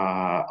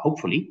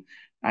hopefully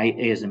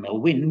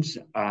ASML wins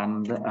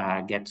and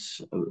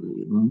gets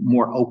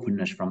more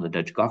openness from the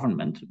Dutch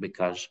government,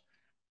 because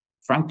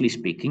frankly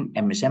speaking,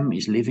 MSM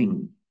is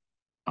living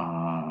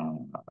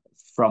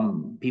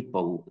from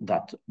people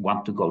that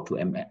want to go to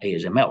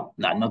ASML.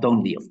 Now, not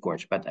only, of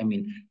course, but I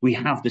mean, we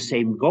have the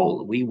same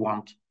goal. We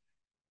want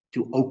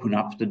to open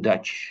up the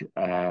Dutch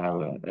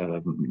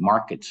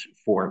markets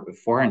for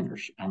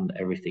foreigners and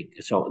everything.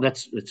 So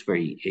that's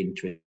very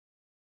interesting.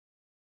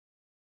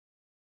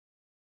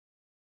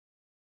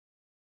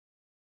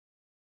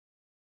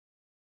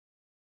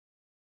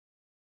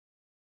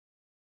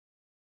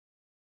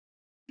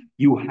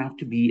 You have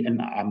to be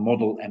a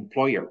model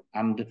employer,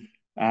 and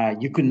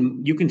you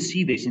can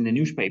see this in the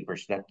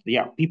newspapers that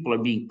people are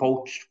being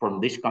poached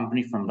from this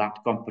company, from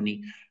that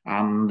company,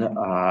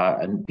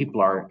 and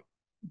people are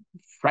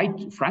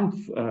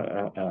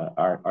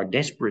are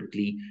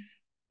desperately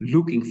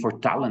looking for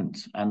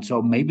talent. And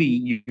so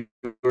maybe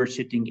you're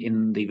sitting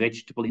in the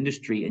vegetable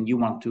industry and you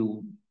want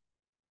to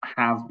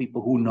have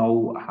people who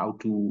know how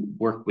to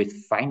work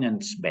with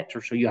finance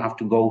better. So you have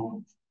to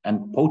go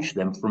and poach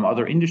them from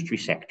other industry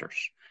sectors.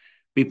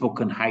 People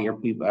can hire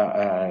people,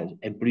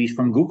 employees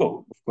from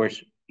Google. Of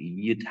course,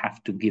 you'd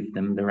have to give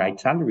them the right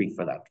salary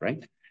for that,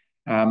 right?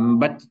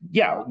 But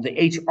yeah, the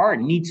HR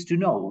needs to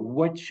know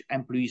which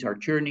employees are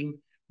churning,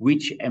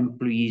 which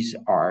employees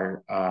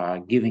are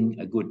giving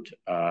a good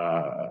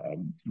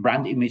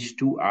brand image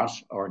to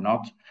us or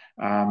not.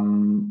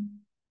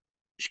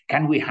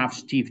 Can we have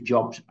Steve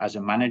Jobs as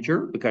a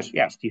manager? Because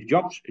yeah, Steve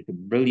Jobs is a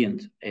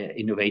brilliant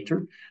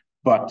innovator,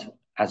 but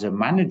as a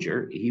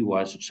manager, he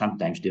was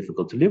sometimes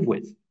difficult to live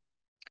with.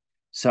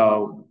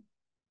 So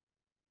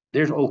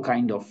there's all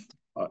kind of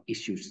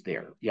issues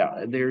there.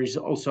 Yeah, there is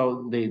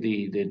also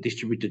the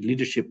distributed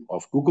leadership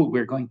of Google.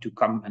 We're going to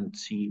come and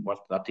see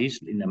what that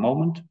is in a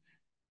moment.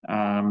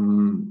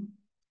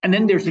 And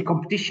then there's the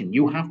competition.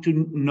 You have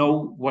to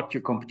know what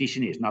your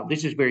competition is. Now,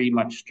 this is very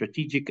much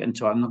strategic, and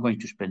so I'm not going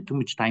to spend too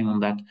much time on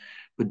that.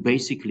 But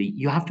basically,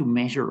 you have to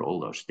measure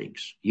all those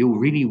things. You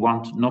really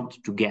want not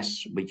to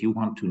guess, but you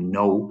want to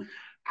know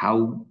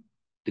how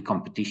the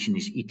competition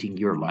is eating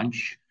your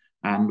lunch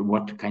and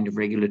what kind of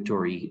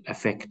regulatory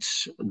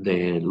effects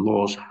the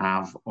laws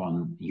have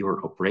on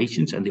your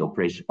operations and the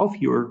operations of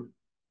your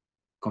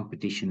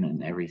competition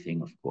and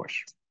everything, of course.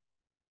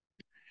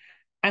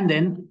 And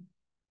then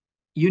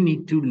you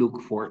need to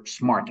look for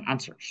smart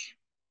answers.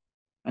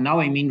 And now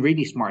I mean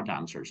really smart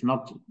answers,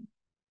 not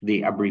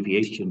the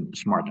abbreviation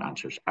smart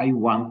answers. I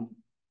want,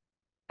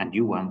 and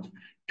you want,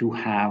 to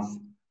have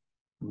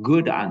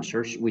good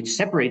answers which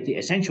separate the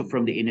essential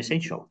from the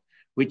inessential,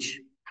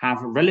 which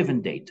have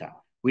relevant data,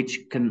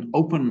 which can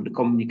open the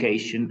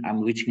communication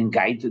and which can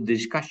guide the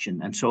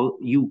discussion. And so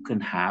you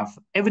can have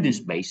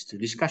evidence-based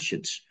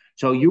discussions.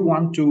 So you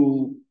want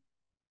to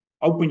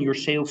open your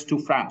sales to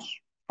France,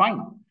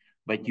 fine,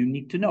 but you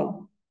need to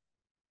know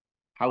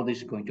how this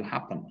is going to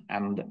happen.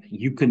 And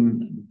you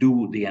can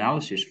do the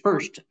analysis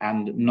first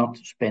and not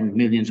spend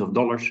millions of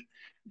dollars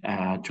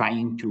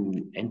trying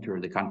to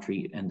enter the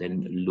country and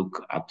then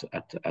look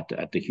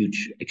at the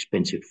huge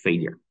expensive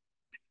failure.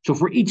 So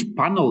for each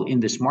panel in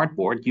the smart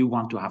board, you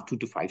want to have 2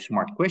 to 5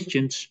 smart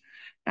questions,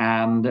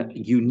 and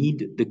you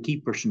need the key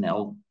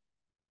personnel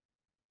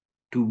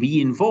to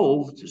be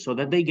involved so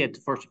that they get,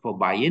 first of all,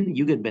 buy-in,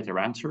 you get better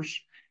answers,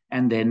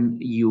 and then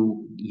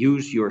you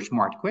use your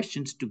smart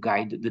questions to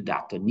guide the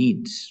data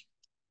needs.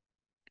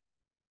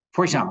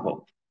 For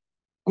example,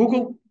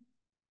 Google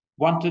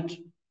wanted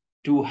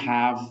to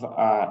have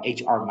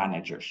HR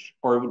managers,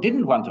 or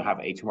didn't want to have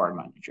HR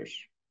managers.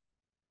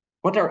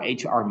 What are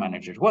HR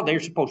managers? Well, they're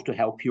supposed to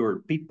help your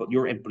people,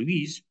 your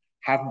employees,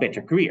 have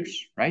better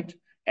careers, right?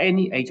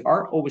 Any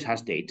HR always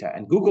has data,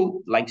 and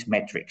Google likes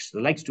metrics, they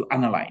likes to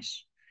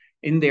analyze.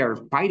 In their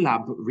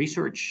PyLab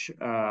research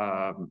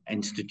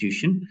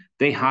institution,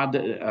 they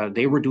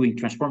were doing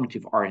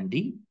transformative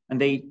R&D, and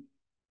they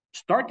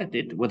started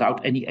it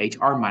without any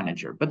HR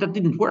manager, but that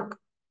didn't work.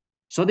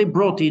 So they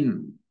brought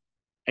in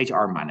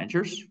HR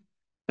managers,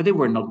 but they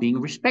were not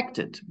being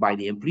respected by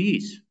the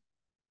employees.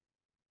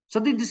 So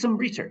they did some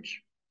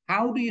research.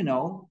 How do you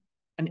know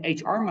an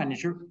HR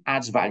manager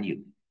adds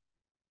value?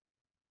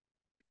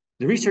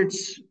 The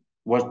research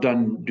was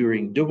done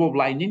during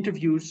double-blind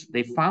interviews.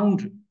 They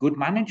found good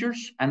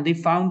managers, and they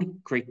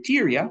found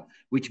criteria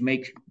which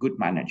make good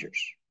managers.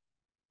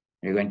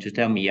 You're going to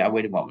tell me, yeah,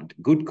 wait a moment.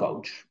 Good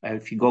coach.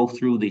 If you go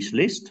through this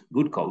list,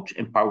 good coach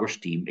empowers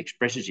team,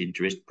 expresses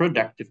interest,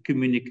 productive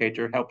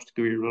communicator, helps the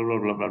career, blah, blah,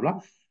 blah, blah,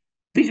 blah.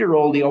 These are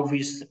all the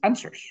obvious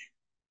answers.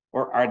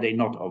 Or are they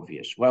not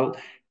obvious? Well,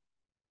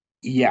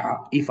 yeah,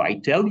 if I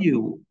tell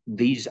you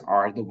these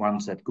are the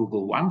ones that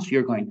Google wants,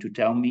 you're going to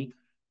tell me,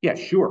 yeah,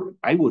 sure,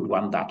 I would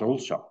want that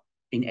also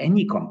in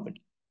any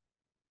company.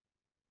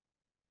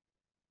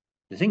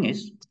 The thing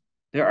is,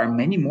 there are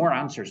many more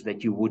answers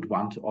that you would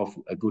want of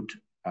a good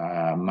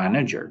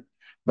manager,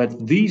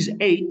 but these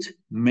 8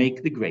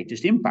 make the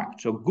greatest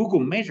impact. So Google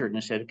measured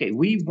and said, okay,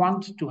 we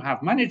want to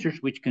have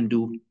managers which can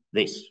do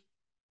this.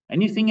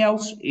 Anything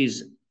else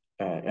is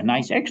a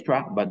nice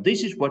extra, but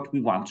this is what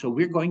we want. So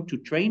we're going to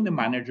train the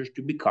managers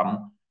to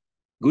become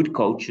good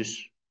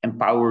coaches,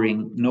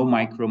 empowering, no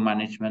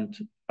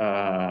micromanagement,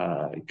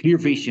 clear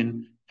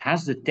vision,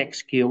 has the tech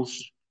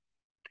skills.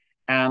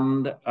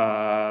 And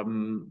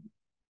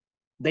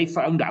they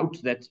found out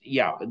that,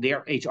 yeah,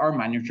 their HR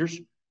managers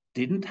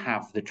didn't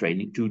have the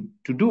training to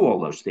do all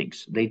those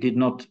things. They did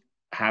not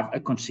have a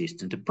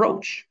consistent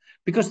approach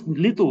because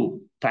little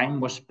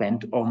time was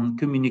spent on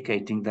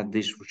communicating that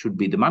this should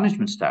be the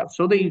management style.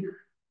 So they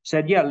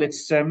said, yeah,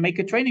 let's make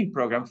a training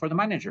program for the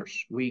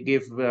managers. We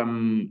give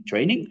them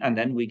training, and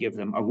then we give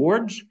them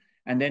awards,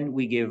 and then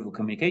we give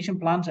communication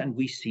plans, and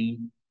we see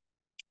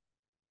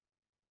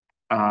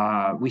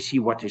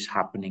what is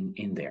happening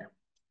in there,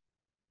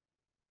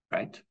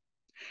 right?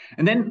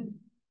 And then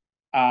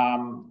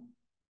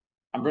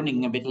I'm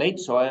running a bit late,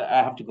 so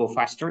I have to go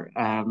faster.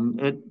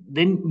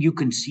 Then you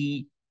can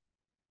see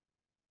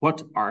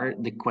what are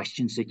the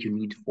questions that you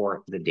need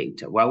for the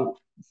data. Well,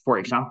 for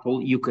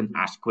example, you can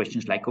ask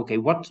questions like, okay,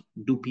 what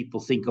do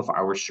people think of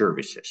our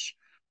services?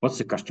 What's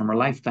the customer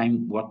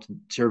lifetime? What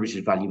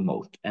services value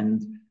most?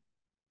 And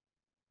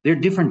there are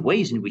different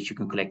ways in which you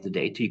can collect the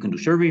data. You can do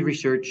survey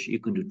research, you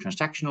can do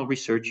transactional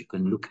research, you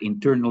can look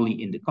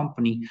internally in the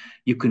company,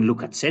 you can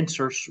look at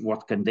sensors,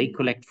 what can they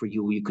collect for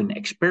you, you can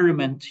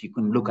experiment, you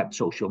can look at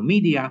social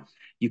media,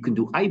 you can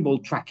do eyeball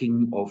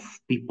tracking of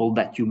people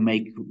that you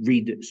make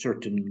read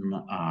certain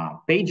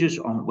pages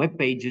on web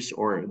pages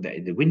or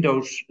the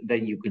windows,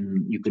 that you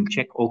can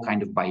check all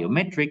kind of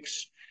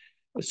biometrics.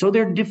 So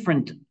there are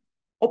different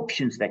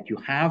options that you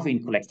have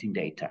in collecting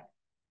data.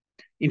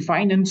 In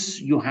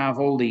finance, you have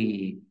all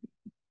the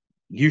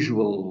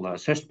usual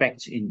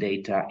suspects in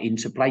data. In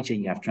supply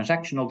chain, you have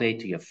transactional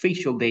data, you have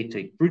facial data,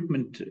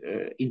 recruitment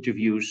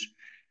interviews,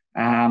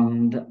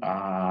 and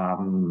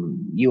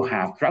you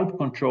have crowd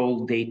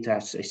control data,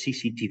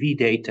 CCTV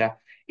data.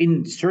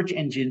 In search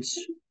engines,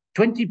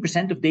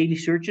 20% of daily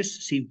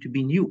searches seem to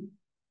be new.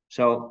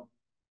 So,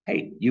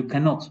 hey, you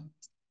cannot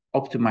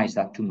optimize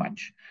that too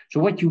much. So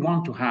what you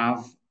want to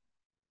have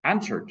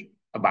answered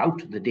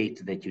about the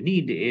data that you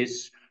need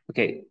is,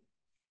 okay,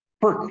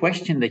 per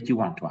question that you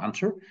want to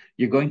answer,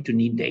 you're going to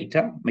need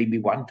data, maybe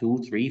 1,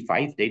 2, 3,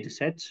 5 data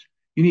sets.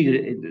 You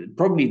need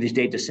probably this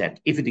data set,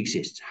 if it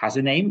exists, has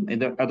a name,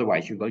 and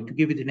otherwise you're going to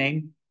give it a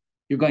name.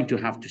 You're going to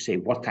have to say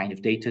what kind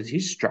of data it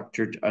is,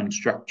 structured,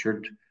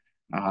 unstructured.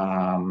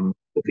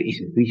 Is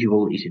it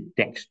visual? Is it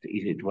text?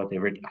 Is it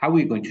whatever? How are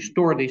you going to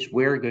store this?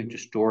 Where are you going to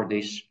store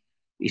this?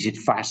 Is it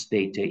fast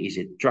data? Is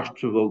it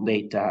trustable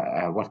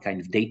data? What kind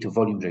of data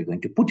volumes are you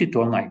going to put it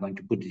on? Are you going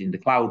to put it in the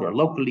cloud or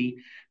locally?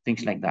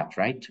 Things like that,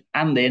 right?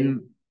 And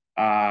then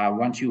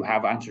once you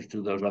have answers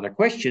to those other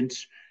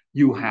questions,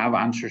 you have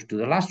answers to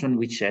the last one,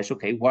 which says,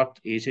 okay, what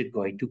is it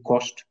going to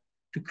cost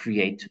to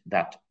create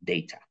that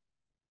data,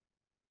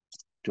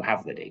 to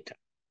have the data?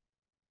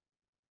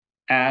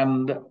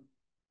 And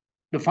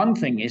the fun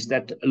thing is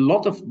that a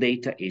lot of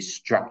data is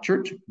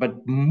structured,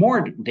 but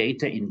more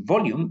data in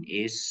volume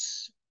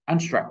is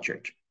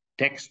unstructured,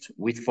 text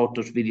with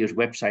photos, videos,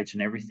 websites,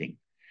 and everything.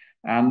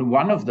 And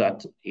one of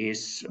that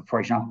is, for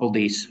example,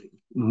 this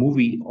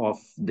movie of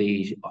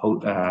the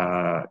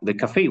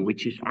cafe,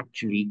 which is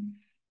actually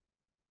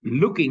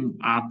looking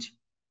at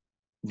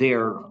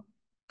their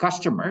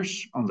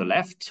customers on the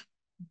left.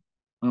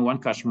 One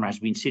customer has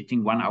been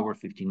sitting 1 hour,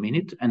 15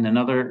 minutes, and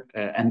another,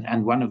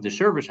 and one of the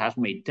servers has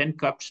made 10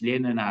 cups.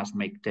 Lena has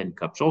made 10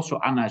 cups. Also,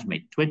 Anna has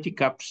made 20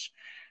 cups.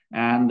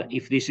 And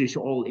if this is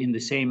all in the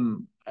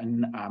same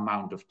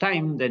amount of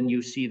time, then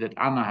you see that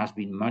Anna has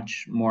been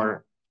much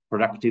more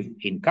productive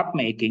in cup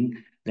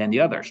making than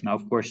the others. Now,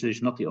 of course,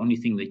 there's not the only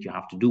thing that you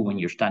have to do when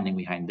you're standing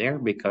behind there,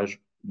 because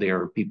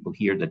there are people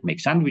here that make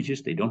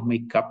sandwiches, they don't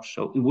make cups,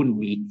 so it wouldn't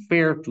be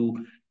fair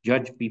to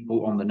judge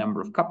people on the number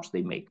of cups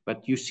they make.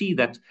 But you see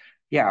that,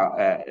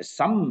 yeah,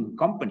 some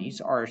companies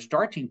are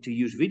starting to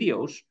use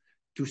videos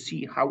to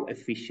see how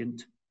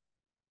efficient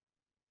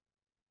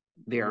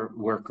their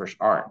workers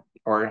are,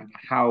 or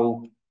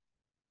how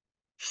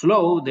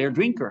slow their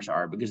drinkers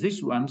are, because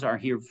these ones are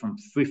here from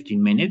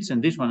 15 minutes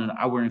and this one an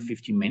hour and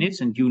 15 minutes,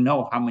 and you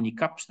know how many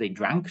cups they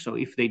drank. So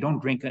if they don't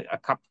drink a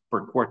cup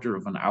per quarter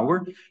of an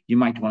hour, you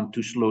might want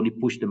to slowly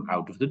push them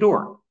out of the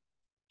door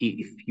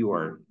if you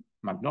are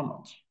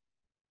McDonald's,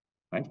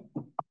 right?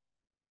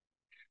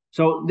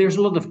 So there's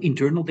a lot of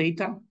internal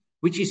data,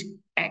 which is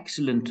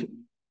excellent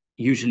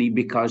usually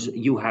because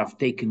you have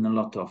taken a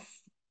lot of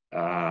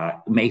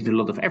made a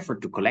lot of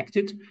effort to collect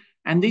it,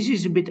 and this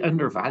is a bit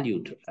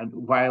undervalued. And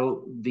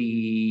while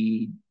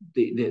the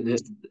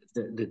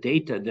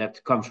data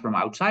that comes from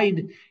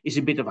outside is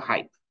a bit of a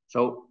hype.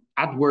 So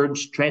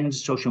AdWords,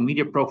 trends, social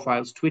media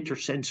profiles, Twitter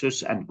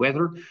census, and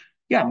weather.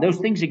 Yeah, those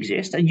things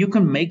exist, and you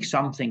can make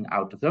something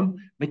out of them,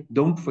 but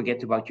don't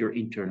forget about your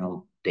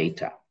internal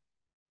data.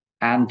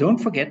 And don't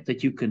forget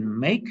that you can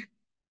make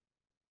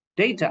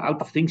data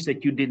out of things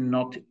that you did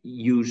not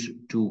use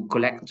to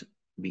collect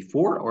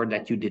before, or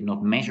that you did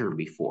not measure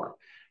before.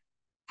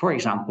 For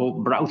example,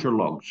 browser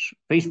logs,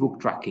 Facebook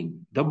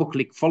tracking,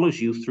 DoubleClick follows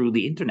you through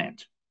the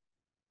internet.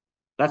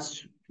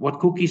 That's what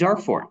cookies are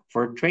for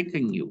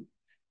tracking you.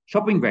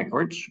 Shopping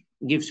records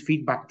gives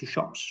feedback to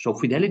shops. So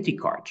Fidelity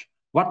cards,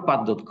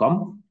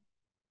 Wattpad.com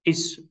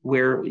is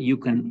where you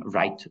can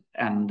write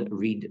and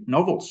read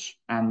novels,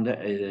 and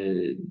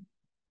it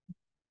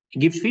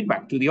gives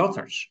feedback to the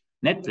authors.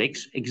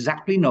 Netflix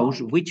exactly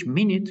knows which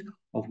minute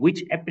of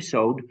which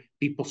episode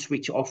people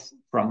switch off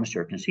from a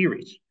certain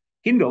series.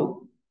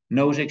 Kindle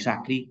knows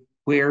exactly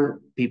where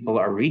people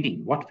are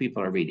reading, what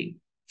people are reading.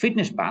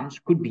 Fitness bands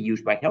could be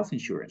used by health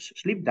insurance.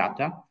 Sleep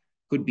data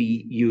could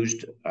be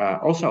used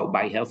also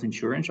by health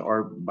insurance,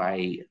 or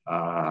by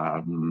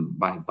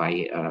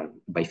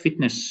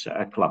fitness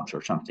clubs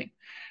or something.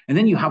 And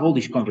then you have all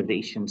these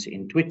conversations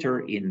in Twitter,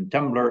 in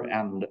Tumblr,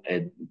 and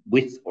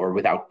with or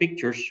without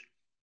pictures.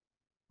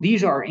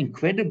 These are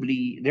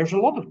incredibly, there's a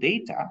lot of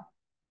data,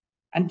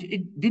 and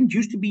it didn't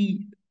used to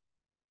be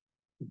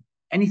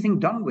anything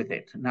done with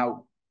it.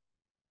 Now,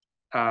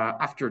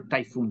 after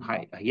Typhoon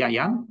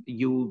Haiyan,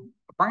 you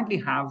apparently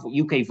have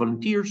UK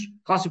volunteers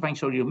classifying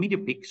social media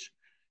pics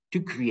to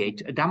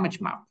create a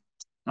damage map.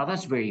 Now,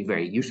 that's very,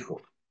 very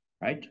useful,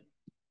 right?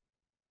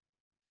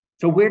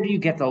 So where do you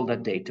get all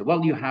that data?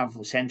 Well, you have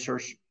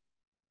sensors.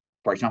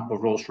 For example,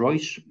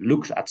 Rolls-Royce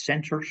looks at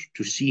sensors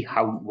to see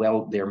how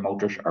well their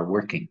motors are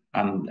working.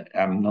 And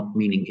I'm not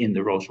meaning in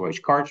the Rolls-Royce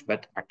cars,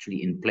 but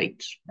actually in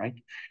plates, right?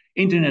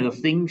 Internet of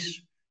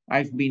Things.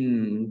 I've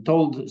been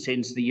told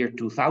since the year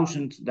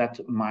 2000 that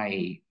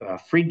my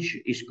fridge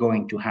is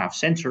going to have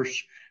sensors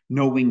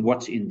knowing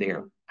what's in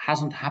there.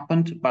 Hasn't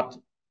happened, but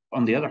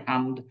on the other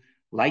hand,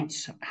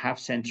 lights have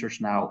sensors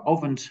now,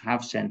 ovens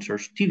have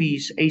sensors,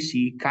 TVs,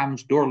 AC,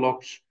 cams, door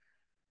locks.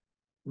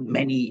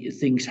 Many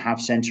things have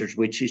sensors,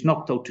 which is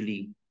not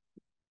totally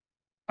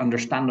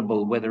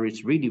understandable whether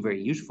it's really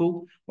very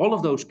useful. All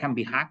of those can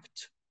be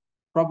hacked,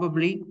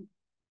 probably.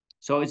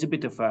 So it's a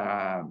bit of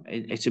a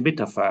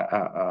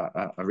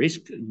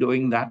risk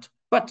doing that.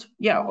 But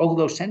yeah, all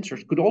those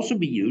sensors could also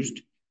be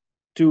used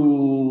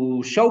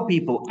to show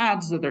people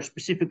ads that are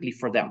specifically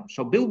for them.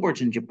 So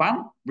billboards in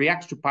Japan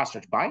reacts to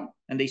passers-by,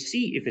 and they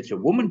see if it's a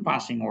woman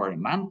passing or a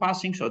man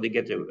passing, so they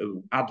get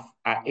an ad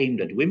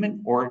aimed at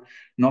women or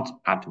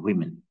not at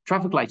women.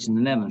 Traffic lights in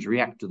the Netherlands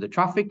react to the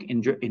traffic,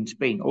 in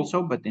Spain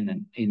also, but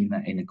in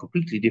a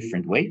completely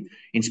different way.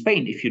 In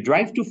Spain, if you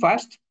drive too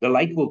fast, the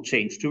light will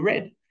change to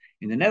red.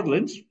 In the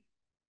Netherlands,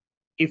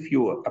 if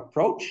you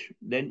approach,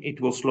 then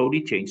it will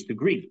slowly change to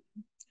green.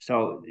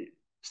 So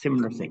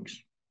similar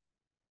things.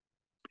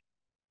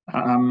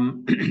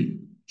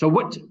 So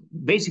what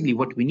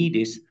we need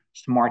is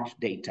smart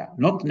data,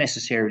 not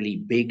necessarily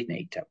big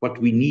data. What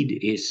we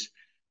need is,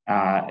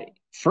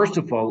 first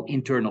of all,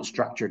 internal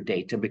structured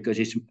data, because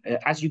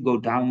as you go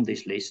down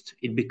this list,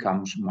 it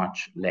becomes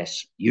much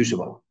less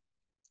usable,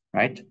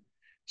 right?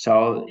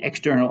 So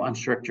external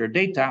unstructured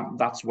data,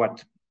 that's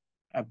what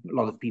a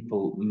lot of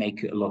people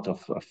make a lot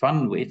of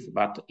fun with,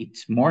 but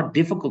it's more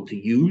difficult to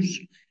use.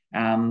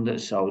 And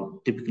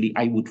so typically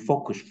I would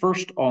focus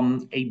first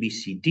on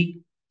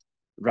ABCD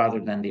rather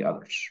than the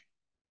others.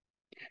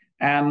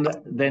 And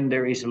then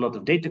there is a lot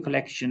of data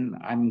collection.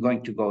 I'm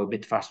going to go a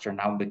bit faster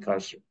now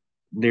because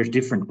there's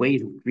different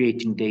ways of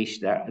creating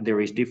data.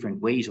 There is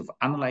different ways of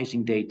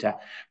analyzing data.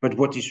 But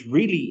what is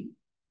really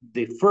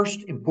the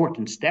first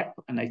important step,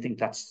 and I think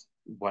that's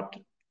what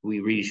we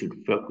really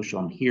should focus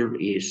on here,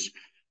 is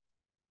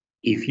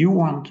if you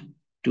want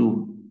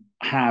to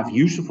have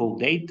useful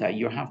data,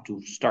 you have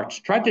to start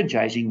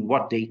strategizing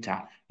what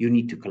data you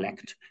need to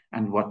collect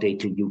and what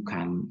data you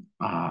can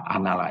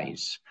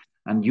analyze.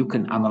 And you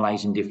can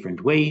analyze in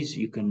different ways.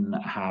 You can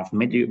have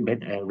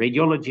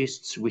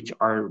radiologists, which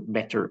are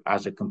better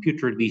as a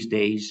computer these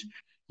days.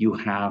 You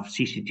have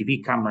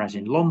CCTV cameras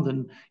in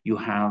London. You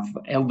have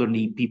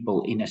elderly people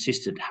in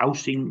assisted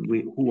housing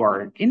who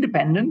are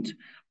independent,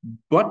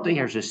 but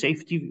there's a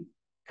safety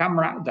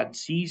camera that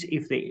sees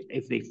if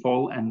they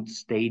fall and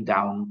stay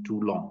down too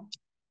long.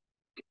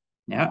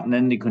 Yeah, and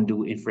then you can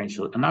do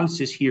inferential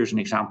analysis. Here's an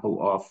example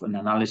of an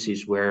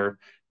analysis where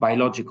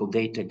biological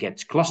data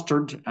gets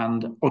clustered,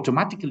 and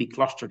automatically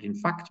clustered, in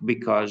fact,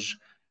 because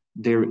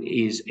there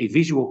is a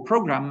visual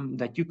program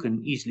that you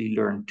can easily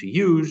learn to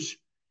use,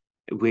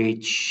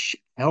 which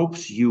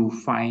helps you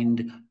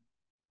find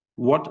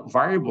what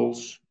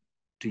variables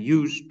to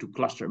use to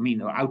cluster. I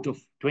mean, out of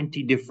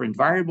 20 different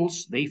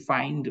variables, they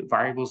find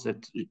variables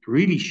that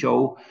really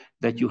show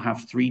that you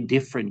have 3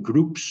 different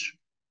groups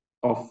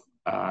of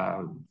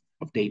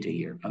data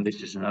here. And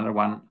this is another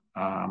one.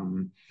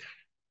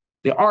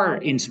 The R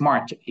in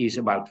SMART is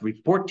about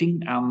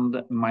reporting,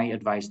 and my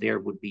advice there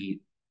would be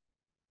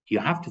you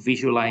have to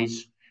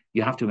visualize,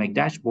 you have to make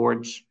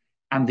dashboards,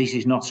 and this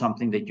is not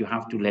something that you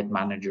have to let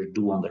managers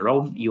do on their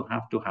own. You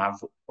have to have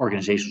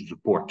organizational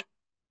support.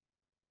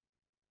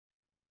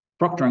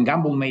 Procter &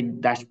 Gamble made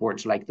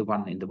dashboards like the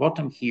one in the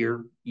bottom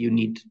here. You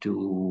need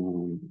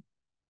to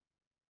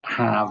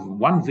have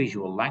one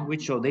visual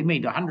language. So they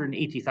made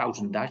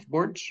 180,000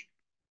 dashboards,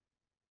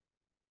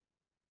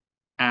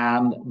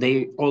 and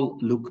they all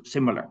look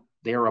similar.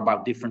 They are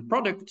about different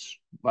products,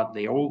 but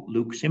they all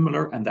look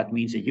similar. And that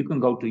means that you can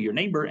go to your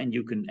neighbor and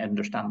you can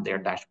understand their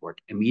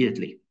dashboard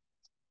immediately,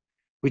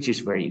 which is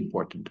very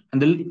important. And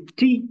the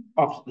T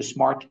of the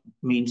SMART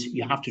means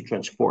you have to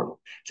transform.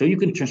 So you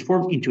can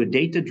transform into a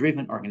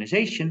data-driven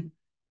organization,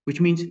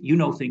 which means you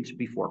know things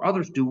before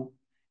others do.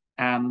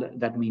 And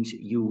that means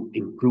you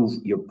improve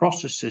your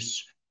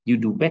processes, you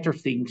do better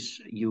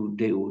things.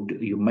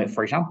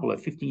 For example, a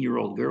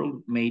 15-year-old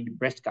girl made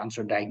breast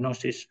cancer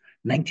diagnosis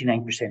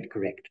 99%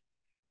 correct.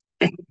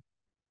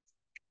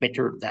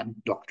 Better than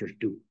doctors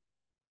do.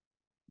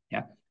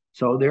 Yeah.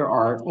 So there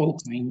are all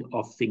kinds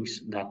of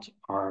things that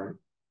are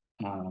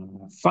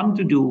fun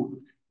to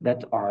do,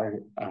 that are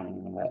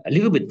a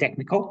little bit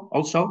technical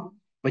also,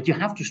 but you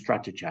have to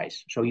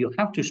strategize. So you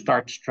have to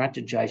start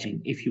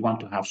strategizing. If you want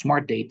to have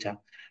smart data,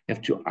 you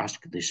have to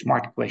ask the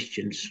smart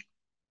questions,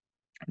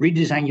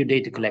 redesign your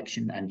data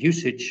collection and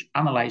usage,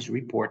 analyze,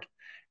 report,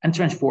 and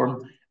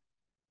transform,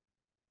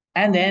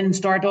 and then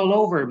start all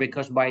over,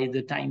 because by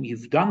the time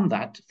you've done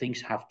that,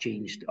 things have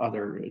changed.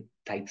 Other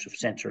types of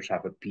sensors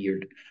have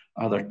appeared,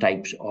 other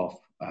types of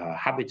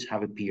habits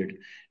have appeared,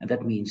 and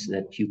that means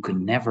that you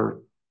can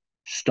never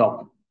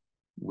stop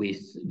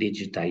with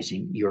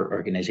digitizing your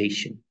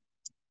organization.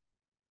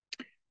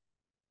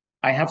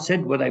 I have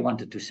said what I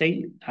wanted to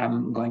say.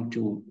 I'm going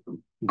to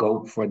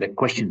go for the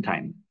question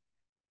time.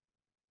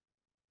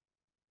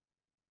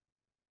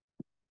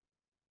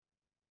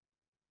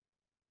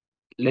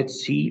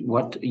 Let's see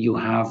what you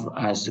have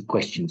as the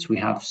questions. We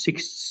have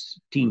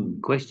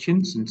 16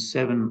 questions and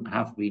 7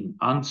 have been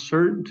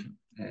answered.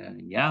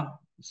 Yeah,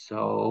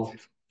 so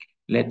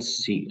let's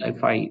see.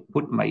 If I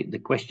put the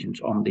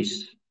questions on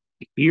this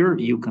here,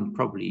 you can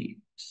probably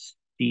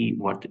see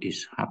what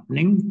is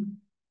happening.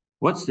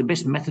 What's the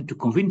best method to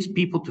convince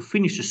people to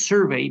finish a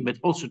survey, but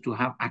also to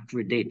have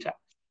accurate data?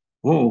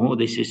 Oh,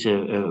 this is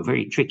a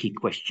very tricky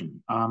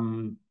question.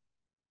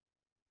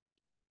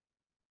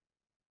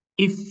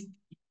 If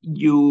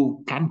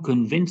you can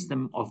convince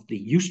them of the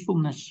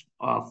usefulness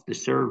of the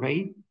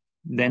survey,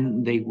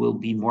 then they will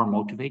be more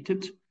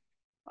motivated.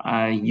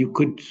 You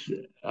could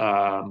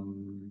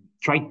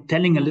try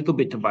telling a little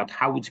bit about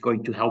how it's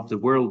going to help the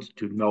world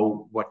to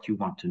know what you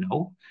want to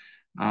know.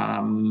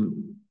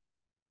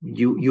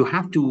 You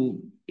have to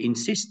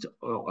insist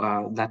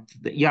that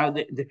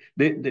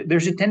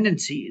there's a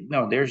tendency,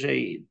 there's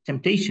a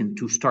temptation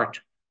to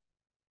start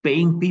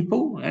paying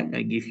people.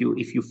 Like if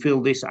you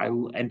fill this, I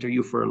will enter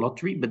you for a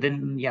lottery. But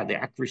then, the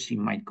accuracy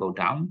might go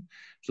down.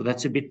 So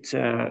that's a bit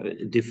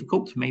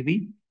difficult,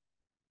 maybe.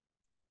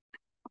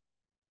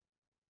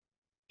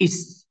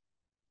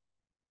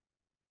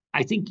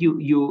 I think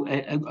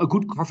a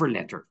good cover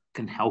letter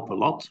can help a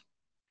lot.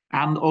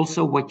 And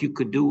also what you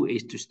could do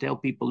is to tell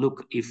people,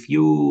 look, if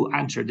you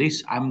answer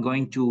this, I'm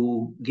going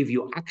to give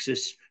you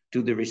access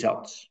to the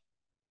results.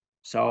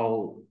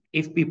 So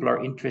if people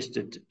are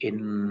interested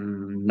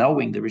in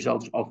knowing the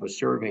results of a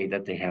survey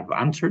that they have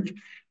answered,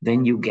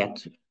 then you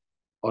get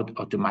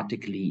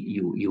automatically,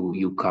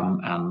 you come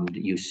and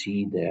you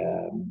see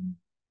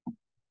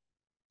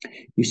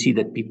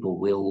that people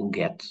will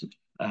get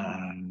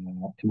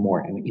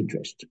more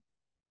interest.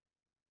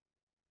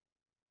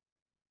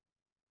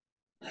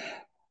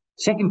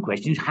 Second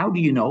question is, how do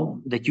you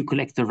know that you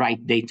collect the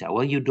right data?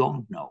 Well, you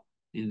don't know.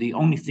 The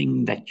only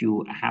thing that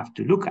you have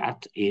to look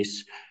at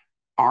is,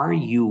 are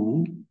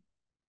you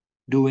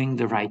doing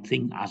the right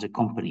thing as a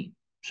company?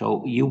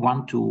 So you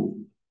want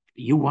to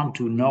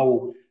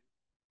know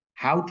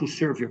how to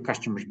serve your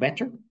customers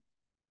better,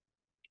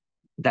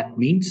 that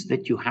means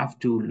that you have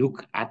to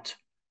look at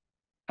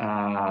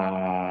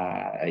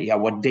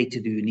what data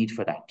do you need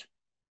for that?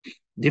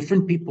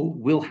 Different people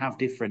will have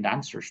different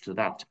answers to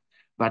that,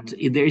 but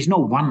there is no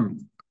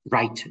one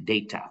right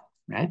data,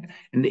 right?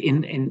 And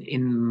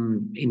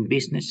in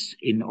business,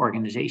 in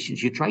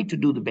organizations, you try to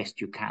do the best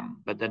you can,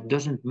 but that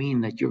doesn't mean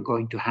that you're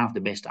going to have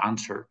the best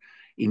answer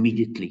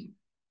immediately.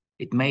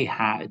 It may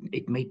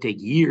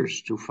take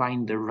years to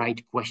find the right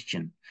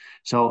question.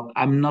 So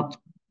I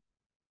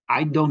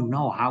don't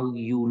know how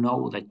you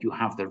know that you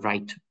have the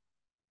right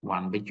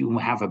one, but you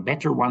have a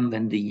better one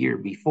than the year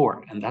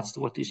before, and that's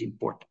what is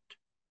important.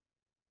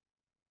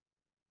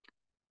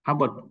 How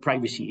about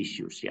privacy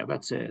issues? Yeah,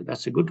 that's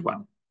a good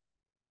one.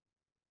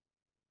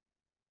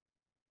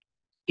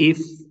 If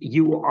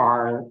you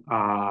are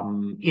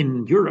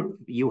in Europe,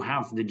 you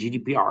have the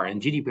GDPR,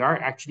 and GDPR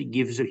actually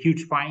gives a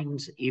huge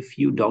fines if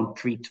you don't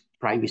treat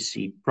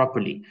privacy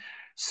properly.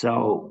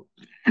 So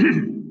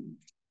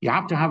you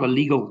have to have a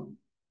legal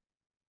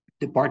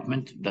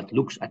department that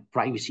looks at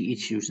privacy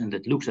issues and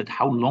that looks at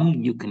how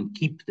long you can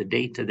keep the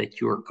data that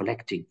you're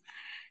collecting.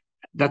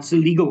 That's the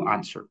legal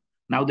answer.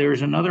 Now, there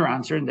is another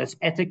answer, and that's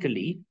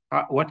ethically,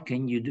 what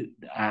can you do,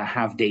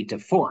 have data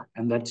for?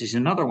 And that is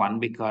another one,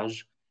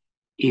 because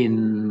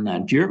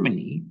in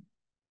Germany,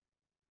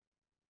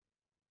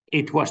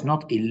 it was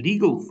not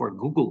illegal for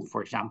Google,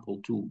 for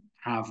example, to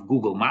have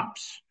Google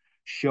Maps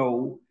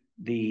show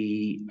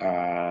the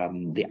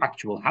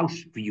actual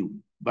house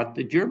view. But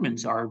the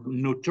Germans are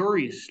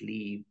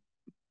notoriously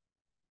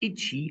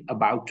itchy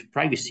about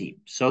privacy.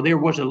 So there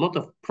was a lot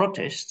of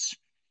protests.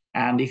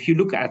 And if you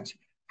look at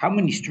how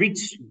many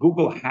streets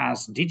Google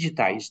has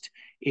digitized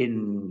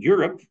in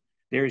Europe,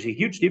 there is a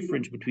huge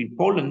difference between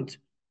Poland,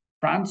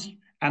 France,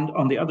 and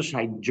on the other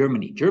side,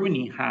 Germany.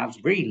 Germany has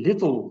very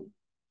little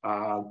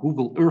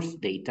Google Earth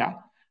data,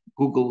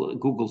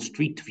 Google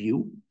Street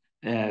View,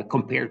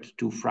 compared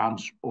to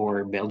France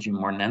or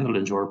Belgium or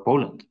Netherlands or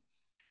Poland.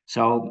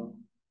 So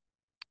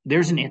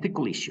there's an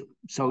ethical issue.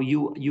 So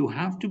you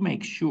have to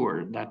make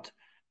sure that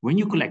when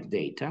you collect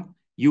data,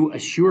 you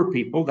assure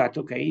people that,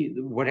 okay,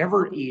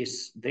 whatever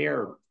is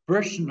their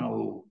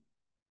personal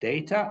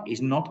data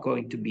is not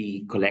going to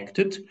be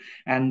collected.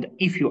 And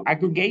if you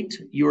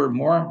aggregate, you're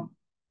more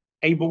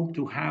able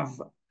to have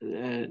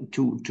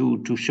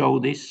to show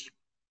this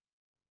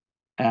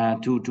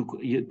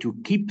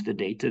to keep the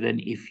data than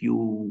if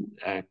you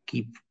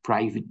keep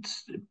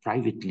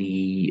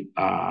privately.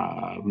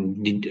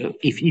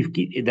 If you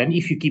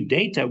keep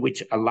data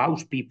which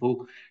allows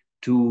people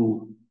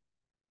to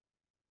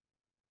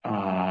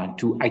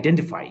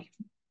identify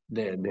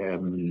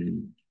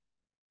the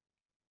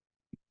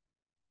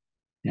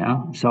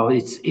yeah. So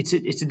it's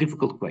a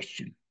difficult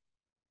question.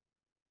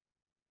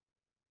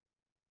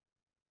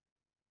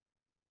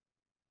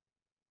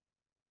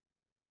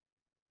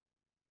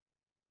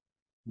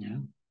 Yeah.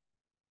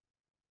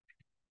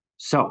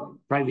 So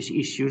privacy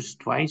issues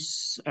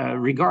twice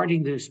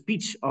regarding the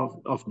speech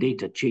of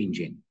data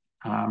changing.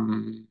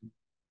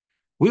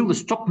 Will the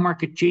stock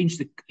market change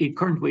the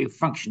current way of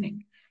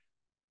functioning?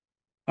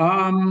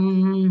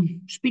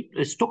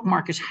 Stock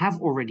markets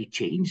have already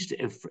changed.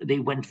 If they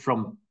went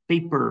from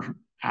paper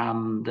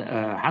and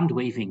hand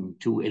waving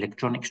to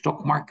electronic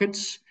stock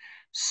markets.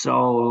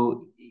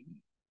 So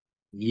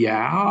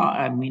yeah,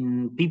 I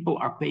mean, people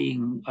are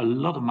paying a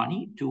lot of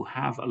money to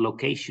have a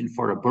location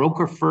for a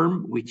broker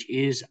firm, which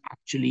is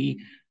actually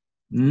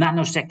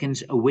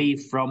nanoseconds away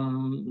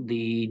from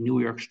the New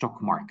York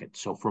stock market,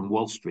 so from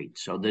Wall Street.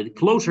 So the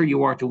closer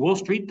you are to Wall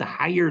Street, the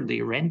higher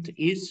the rent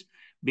is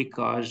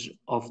because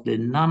of the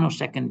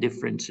nanosecond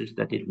differences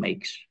that it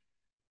makes.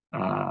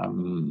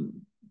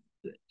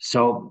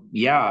 So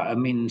yeah, I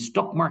mean,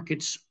 stock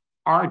markets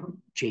are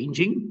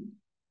changing.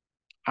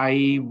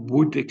 I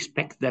would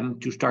expect them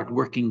to start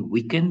working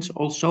weekends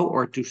also,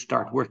 or to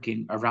start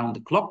working around the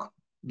clock,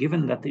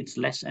 given that it's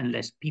less and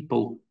less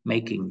people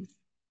making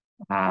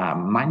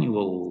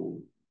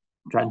manual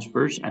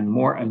transfers and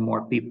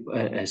more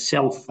people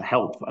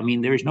self-help. I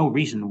mean, there is no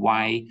reason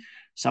why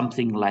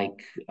something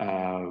like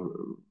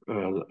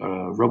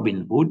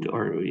Robin Hood,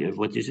 or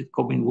what is it,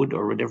 Robin Hood,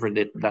 or whatever,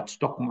 that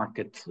stock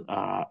market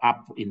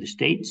app in the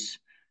States,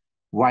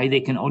 why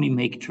they can only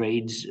make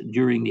trades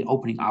during the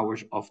opening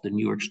hours of the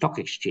New York Stock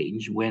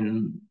Exchange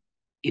when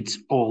it's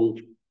all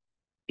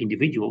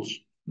individuals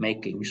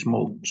making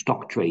small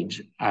stock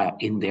trades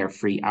in their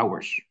free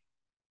hours.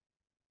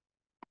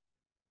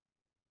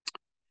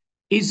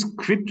 Is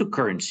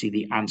cryptocurrency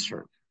the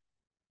answer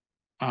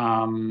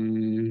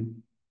to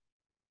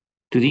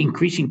the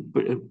increasing?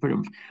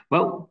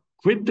 Well,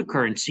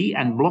 cryptocurrency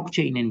and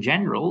blockchain in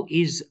general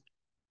is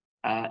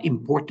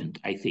important,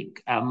 I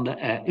think. And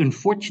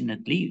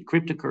unfortunately,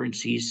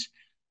 cryptocurrencies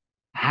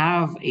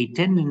have a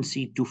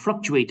tendency to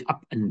fluctuate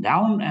up and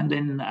down. And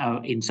then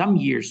in some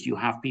years, you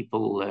have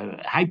people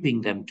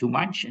hyping them too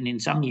much. And in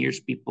some years,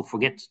 people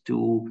forget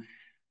to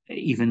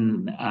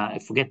even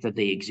forget that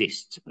they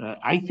exist.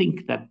 I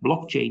think that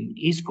blockchain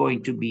is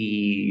going to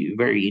be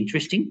very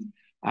interesting.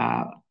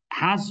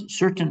 has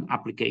certain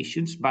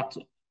applications, but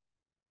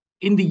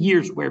in the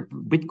years where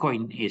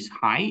Bitcoin is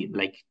high,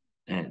 like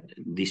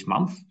this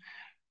month,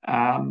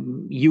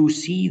 you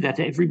see that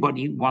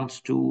everybody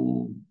wants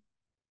to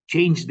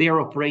change their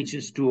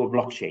operations to a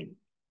blockchain.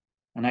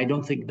 And I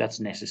don't think that's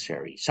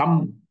necessary.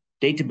 Some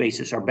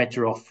databases are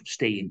better off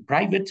staying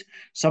private.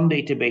 Some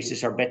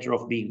databases are better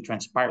off being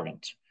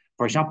transparent.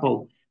 For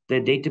example, the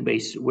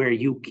database where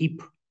you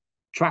keep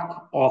track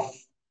of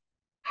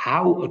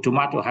how a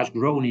tomato has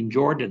grown in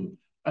Jordan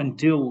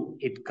until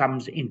it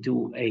comes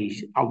into a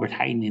Albert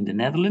Heijn in the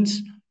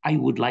Netherlands, I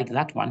would like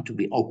that one to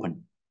be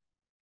open.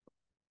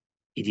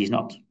 It is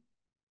not.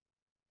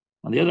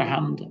 On the other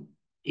hand,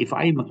 if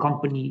I am a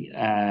company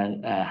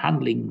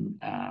handling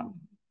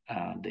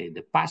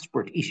the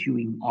passport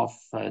issuing of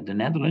the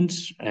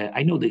Netherlands,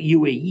 I know the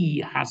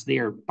UAE has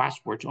their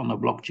passports on a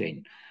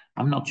blockchain.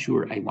 I'm not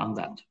sure I want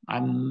that.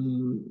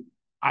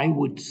 I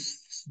would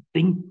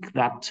think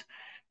that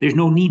there's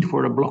no need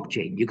for a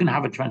blockchain. You can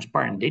have a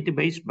transparent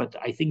database, but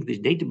I think this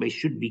database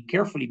should be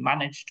carefully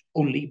managed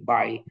only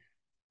by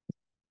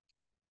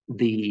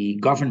the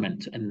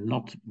government and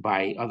not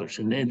by others.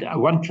 And then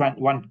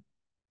one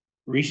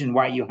reason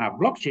why you have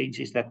blockchains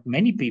is that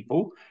many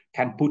people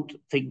can put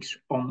things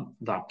on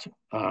that,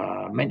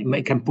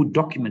 can put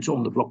documents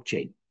on the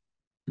blockchain.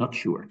 Not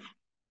sure.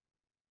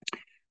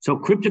 So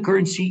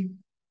cryptocurrency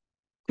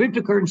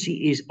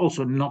is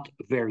also not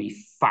very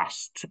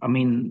fast. I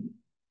mean,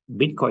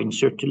 Bitcoin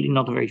certainly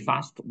not very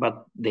fast,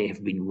 but they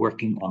have been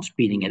working on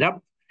speeding it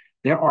up.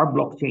 There are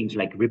blockchains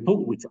like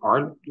Ripple, which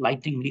are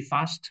lightningly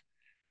fast.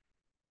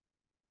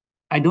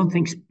 I don't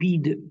think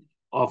speed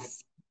of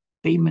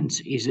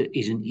payments is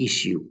an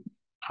issue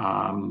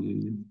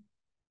in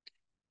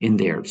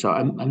there. So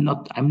I'm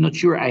not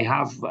sure I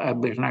have,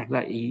 Bernard,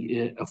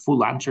 a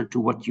full answer to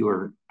what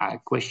your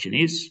question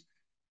is,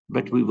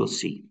 but we will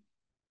see.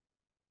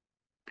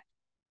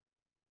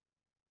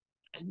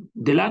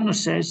 Delano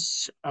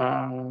says,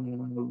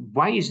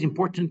 why is it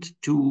important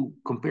to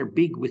compare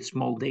big with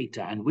small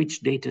data, and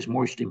which data is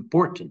most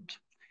important?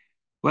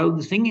 Well,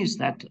 the thing is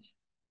that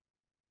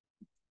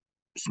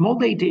small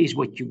data is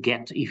what you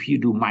get if you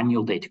do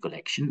manual data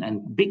collection,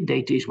 and big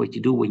data is what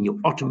you do when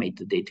you automate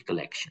the data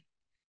collection.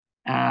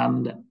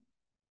 And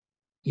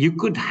you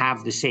could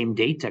have the same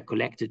data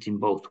collected in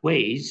both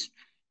ways,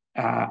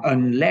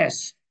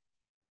 unless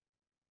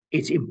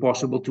it's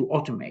impossible to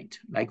automate.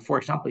 Like, for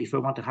example, if I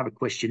want to have a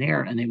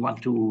questionnaire and I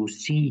want to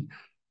see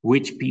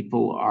what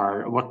people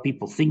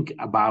think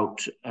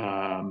about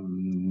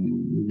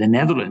the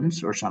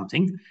Netherlands or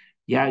something,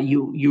 yeah,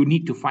 you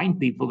need to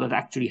find people that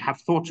actually have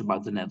thoughts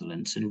about the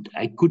Netherlands. And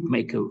I could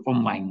make an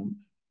online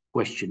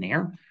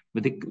questionnaire,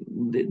 but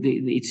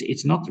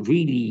it's not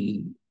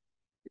really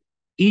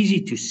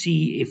easy to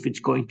see if it's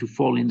going to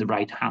fall in the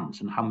right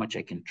hands and how much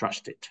I can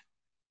trust it.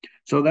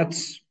 So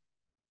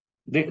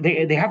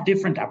they have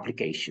different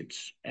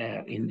applications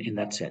in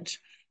that sense.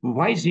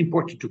 Why is it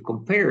important to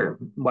compare?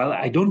 Well,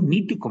 I don't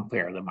need to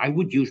compare them. I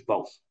would use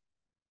both,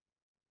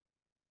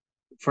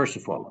 first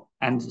of all.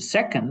 And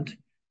second,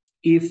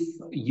 if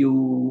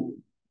you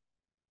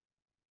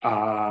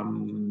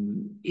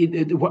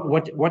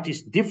what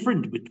is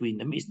different between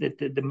them is that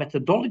the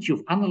methodology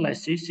of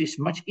analysis is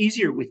much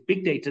easier with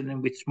big data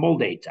than with small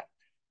data.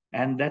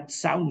 And that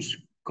sounds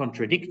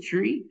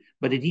contradictory,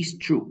 but it is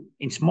true.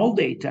 In small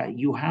data,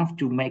 you have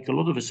to make a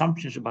lot of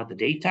assumptions about the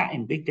data.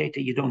 In big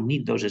data, you don't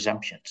need those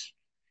assumptions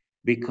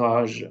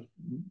because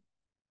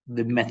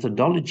the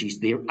methodologies,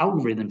 their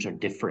algorithms are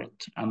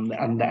different.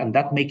 And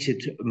that makes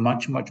it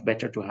much, much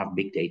better to have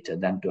big data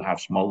than to have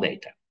small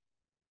data.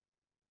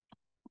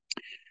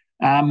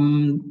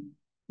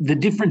 The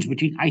difference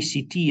between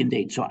ICT and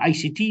data. So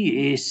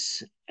ICT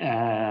is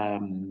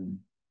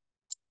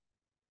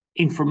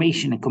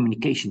information and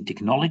communication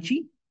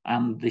technology,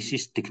 and this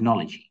is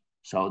technology.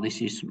 So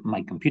this is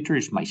my computer,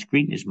 is my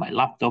screen, is my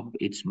laptop,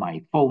 it's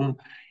my phone,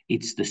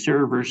 it's the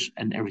servers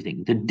and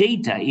everything. The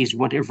data is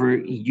whatever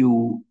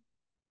you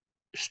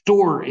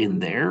store in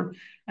there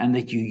and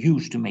that you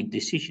use to make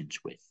decisions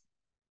with.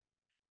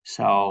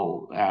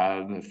 So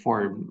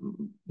for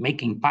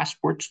making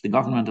passports, the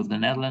government of the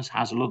Netherlands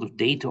has a lot of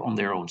data on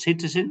their own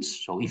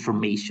citizens, so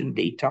information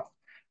data,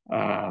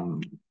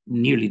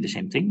 nearly the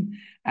same thing.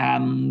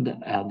 And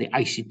the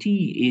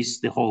ICT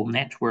is the whole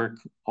network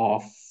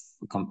of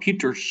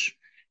computers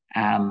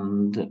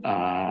and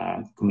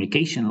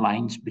communication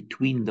lines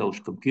between those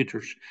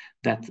computers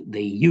that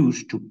they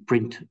use to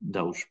print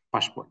those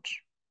passports.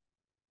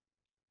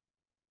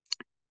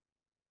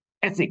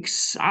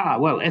 Ethics.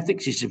 Well,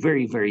 ethics is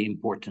very, very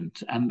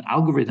important. And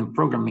algorithm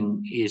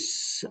programming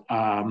is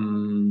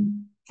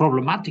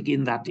problematic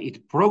in that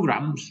it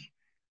programs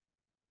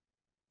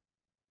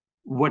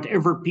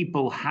whatever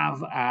people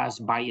have as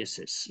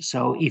biases.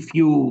 So if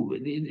you,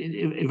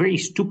 a very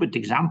stupid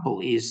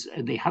example is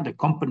they had a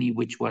company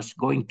which was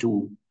going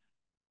to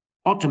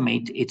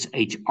automate its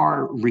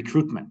HR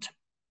recruitment.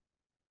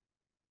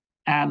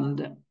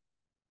 And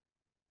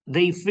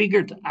they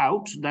figured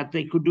out that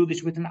they could do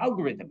this with an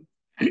algorithm.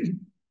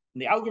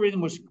 The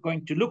algorithm was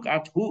going to look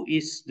at who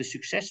is the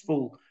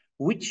successful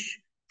which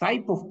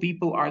type of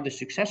people are the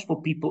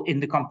successful people in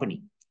the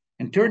company.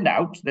 And turned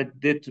out that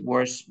that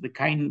was the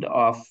kind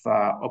of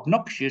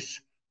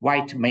obnoxious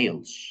white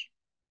males.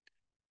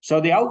 So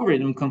the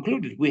algorithm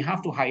concluded we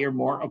have to hire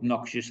more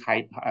obnoxious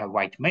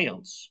white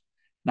males.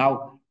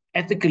 Now,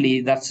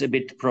 ethically, that's a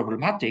bit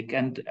problematic,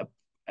 and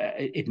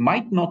it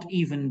might not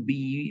even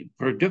be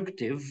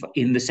productive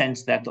in the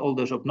sense that all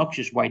those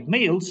obnoxious white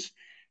males,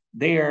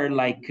 they are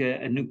like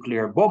a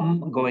nuclear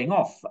bomb going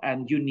off,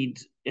 and you need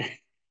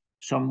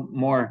some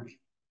more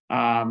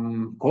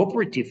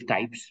cooperative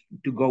types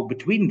to go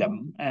between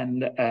them,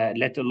 and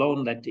let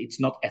alone that it's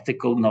not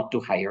ethical not to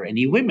hire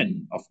any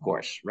women, of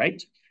course,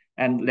 right?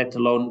 And let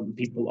alone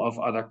people of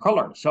other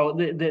color. So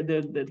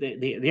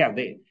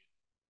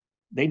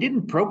they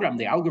didn't program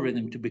the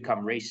algorithm to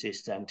become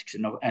racist and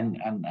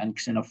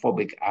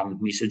xenophobic and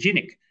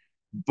misogynic,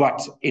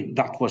 but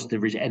that was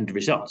the end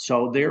result.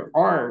 So there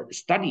are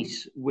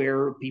studies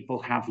where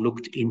people have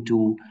looked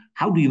into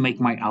how do you make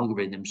my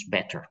algorithms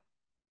better.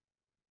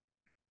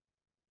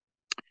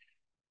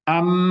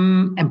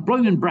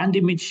 Employment brand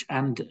image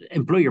and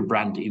employer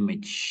brand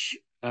image.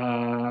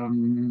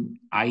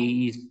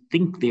 I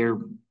think they're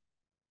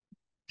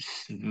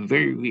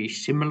very, very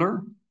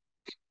similar.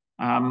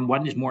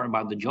 One is more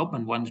about the job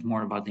and one is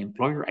more about the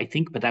employer, I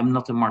think, but I'm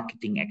not a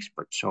marketing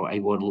expert, so I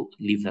will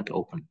leave that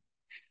open.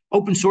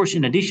 Open source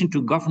in addition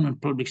to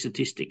government public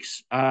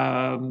statistics.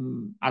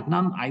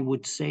 Adnan, I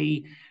would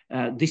say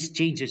this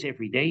changes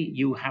every day.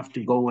 You have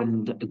to go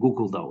and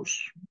Google those.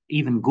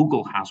 Even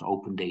Google has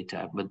open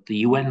data, but the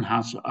UN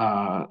has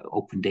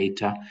open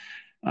data.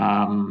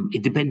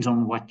 It depends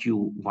on what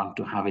you want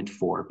to have it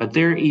for. But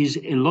there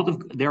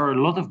are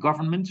a lot of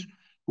governments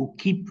who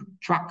keep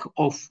track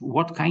of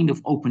what kind of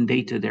open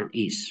data there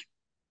is.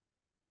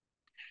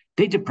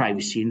 Data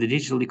privacy in the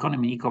digital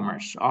economy,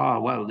 e-commerce.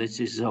 Well,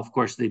 this is, of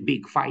course, the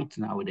big fight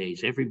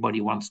nowadays.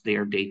 Everybody wants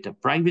their data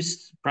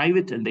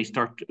private, and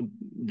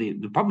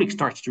the public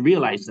starts to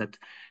realize that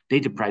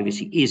data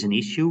privacy is an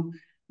issue,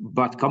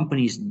 but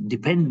companies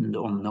depend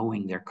on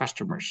knowing their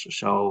customers.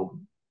 So,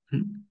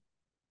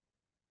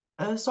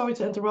 sorry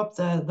to interrupt,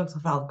 Dr.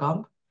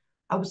 Feltkamp.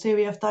 I would say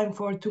we have time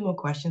for 2 more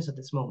questions at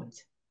this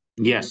moment.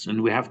 Yes,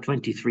 and we have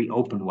 23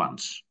 open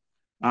ones.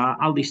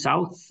 Aldi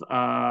South,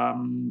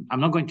 I'm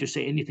not going to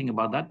say anything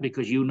about that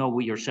because you know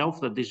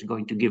yourself that this is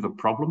going to give a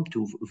problem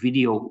to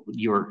video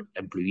your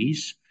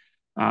employees.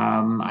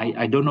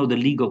 I don't know the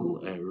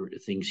legal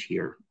things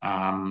here.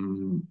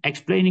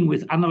 Explaining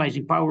with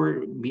analyzing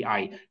Power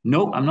BI.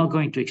 No, I'm not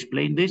going to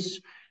explain this.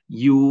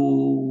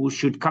 You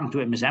should come to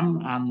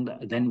MSM and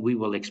then we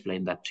will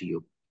explain that to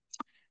you.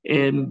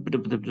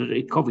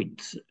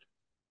 COVID.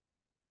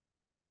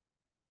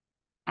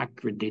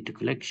 Accurate data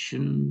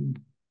collection.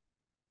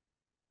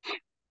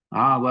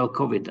 Well,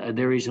 COVID.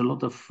 There is a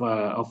lot of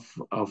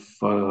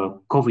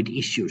COVID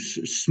issues.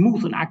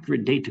 Smooth and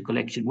accurate data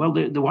collection. Well,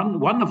 the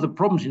one of the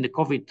problems in the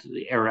COVID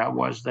era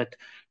was that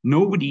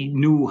nobody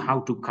knew how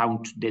to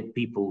count dead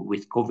people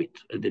with COVID.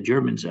 The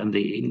Germans and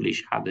the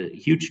English had a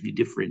hugely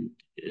different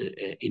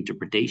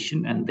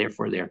interpretation, and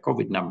therefore their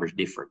COVID numbers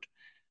differed.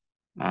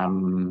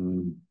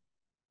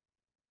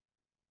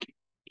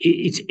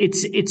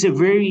 It's a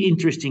very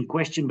interesting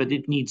question, but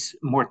it needs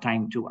more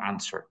time to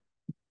answer.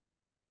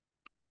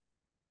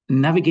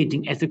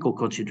 Navigating ethical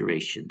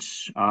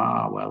considerations.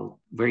 Well,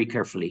 very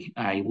carefully,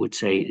 I would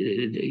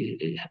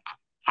say,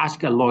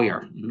 ask a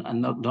lawyer,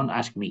 and don't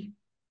ask me.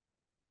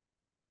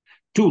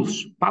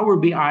 Tools, Power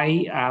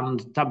BI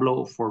and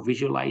Tableau for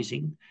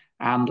visualizing,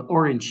 and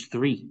Orange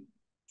 3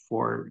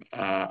 for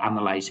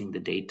analyzing the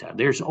data.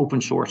 There's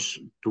open source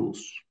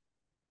tools.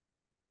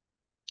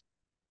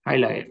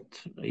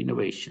 Highlight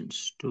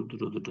innovations.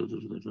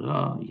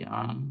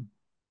 Yeah.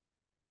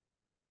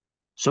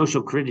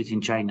 Social credit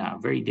in China,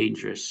 very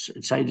dangerous.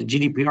 The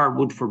GDPR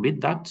would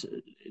forbid that.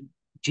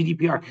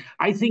 GDPR,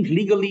 I think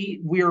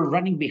legally we are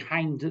running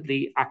behind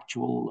the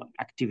actual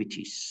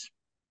activities.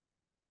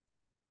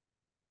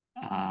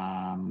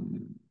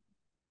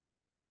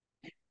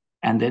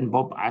 And then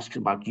Bob asks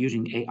about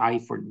using AI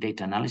for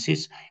data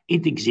analysis.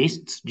 It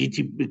exists.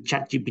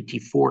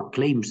 ChatGPT-4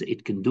 claims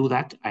it can do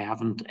that. I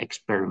haven't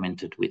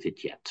experimented with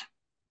it yet.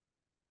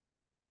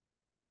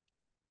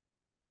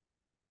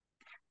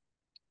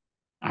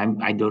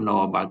 I don't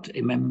know about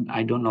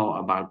I don't know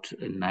about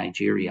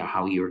Nigeria,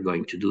 how you're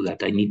going to do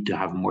that. I need to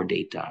have more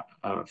data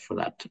for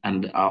that.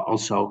 And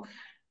also,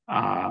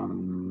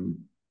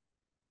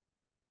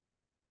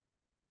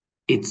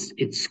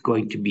 it's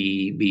going to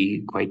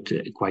be quite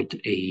a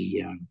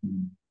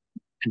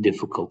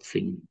difficult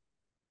thing.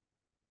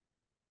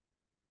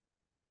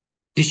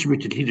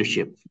 Distributed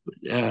leadership,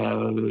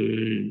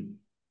 no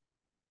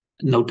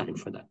time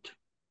for that.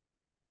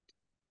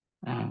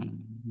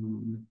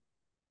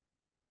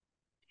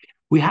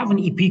 We have an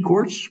EP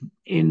course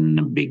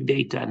in big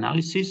data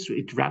analysis.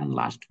 It ran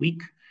last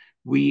week.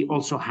 We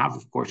also have,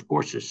 of course,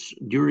 courses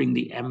during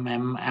the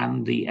MM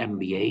and the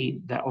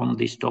MBA on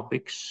these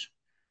topics.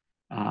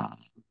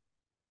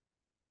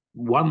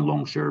 One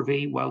long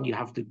survey, well, you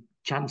have the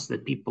chance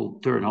that people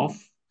turn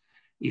off.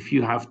 If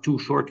you have two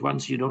short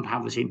ones, you don't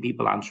have the same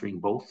people answering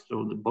both.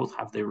 So both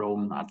have their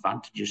own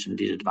advantages and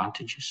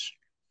disadvantages.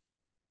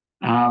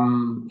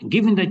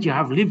 Given that you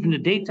have lived in the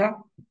data,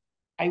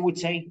 I would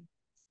say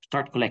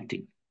start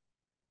collecting.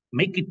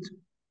 Make the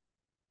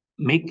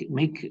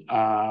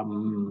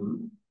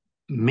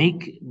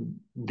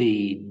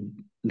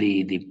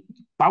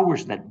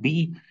powers that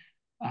be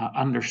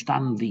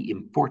understand the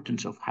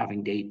importance of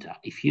having data.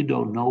 If you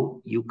don't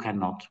know, you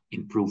cannot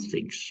improve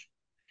things.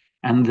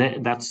 And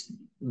that's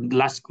the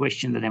last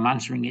question that I'm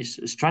answering is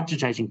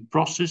strategizing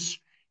process.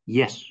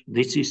 Yes,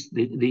 this is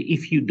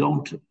if you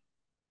don't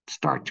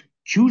start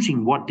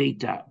choosing what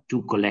data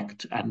to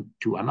collect and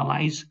to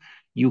analyze,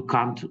 you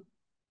can't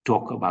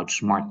talk about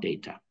smart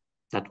data.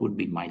 That would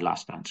be my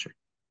last answer.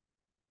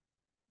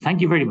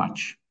 Thank you very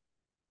much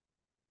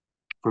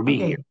for being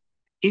here.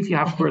 If you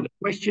have further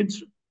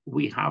questions,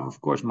 we have,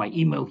 of course, my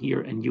email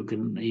here, and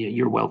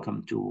you're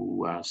welcome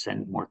to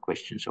send more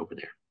questions over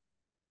there.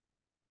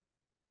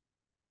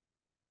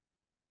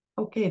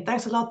 Okay,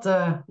 thanks a lot,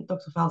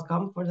 Dr.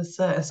 Feltkamp, for this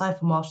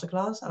insightful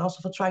masterclass, and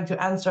also for trying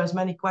to answer as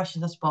many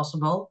questions as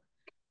possible.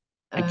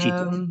 I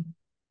cheated.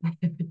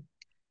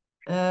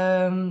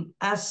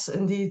 As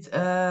indeed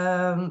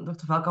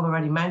Dr. Feltkamp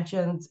already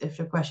mentioned, if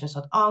your question is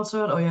not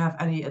answered or you have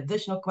any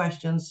additional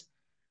questions,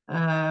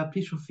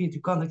 please feel free to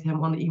contact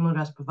him on the email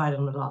address provided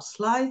on the last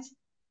slide.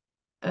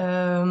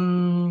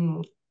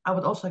 I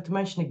would also like to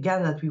mention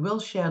again that we will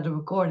share the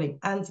recording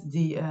and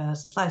the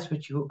slides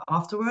with you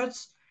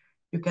afterwards.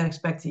 You can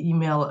expect the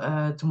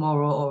email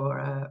tomorrow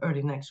or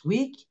early next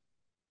week.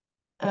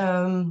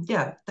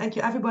 Yeah, thank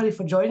you everybody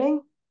for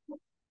joining.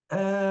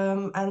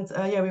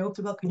 Yeah, we hope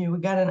to welcome you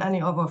again in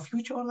any of our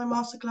future online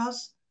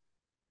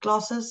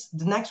classes.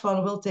 The next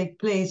one will take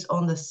place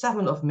on the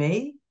 7th of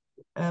May,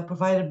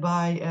 provided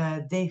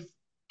by Dave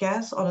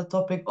Cass on the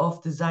topic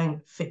of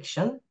design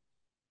fiction.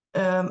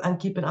 And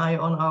keep an eye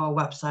on our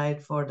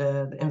website for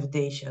the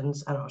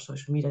invitations and our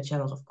social media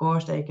channels, of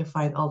course. There you can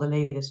find all the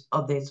latest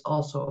updates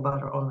also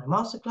about our online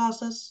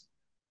masterclasses.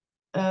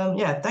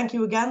 Yeah, thank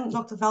you again,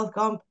 Dr.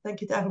 Feltkamp. Thank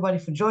you to everybody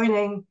for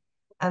joining.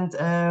 And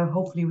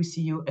hopefully we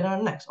see you in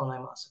our next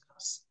online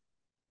masterclass.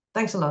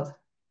 Thanks a lot.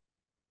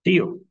 See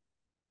you.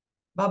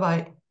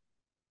 Bye-bye.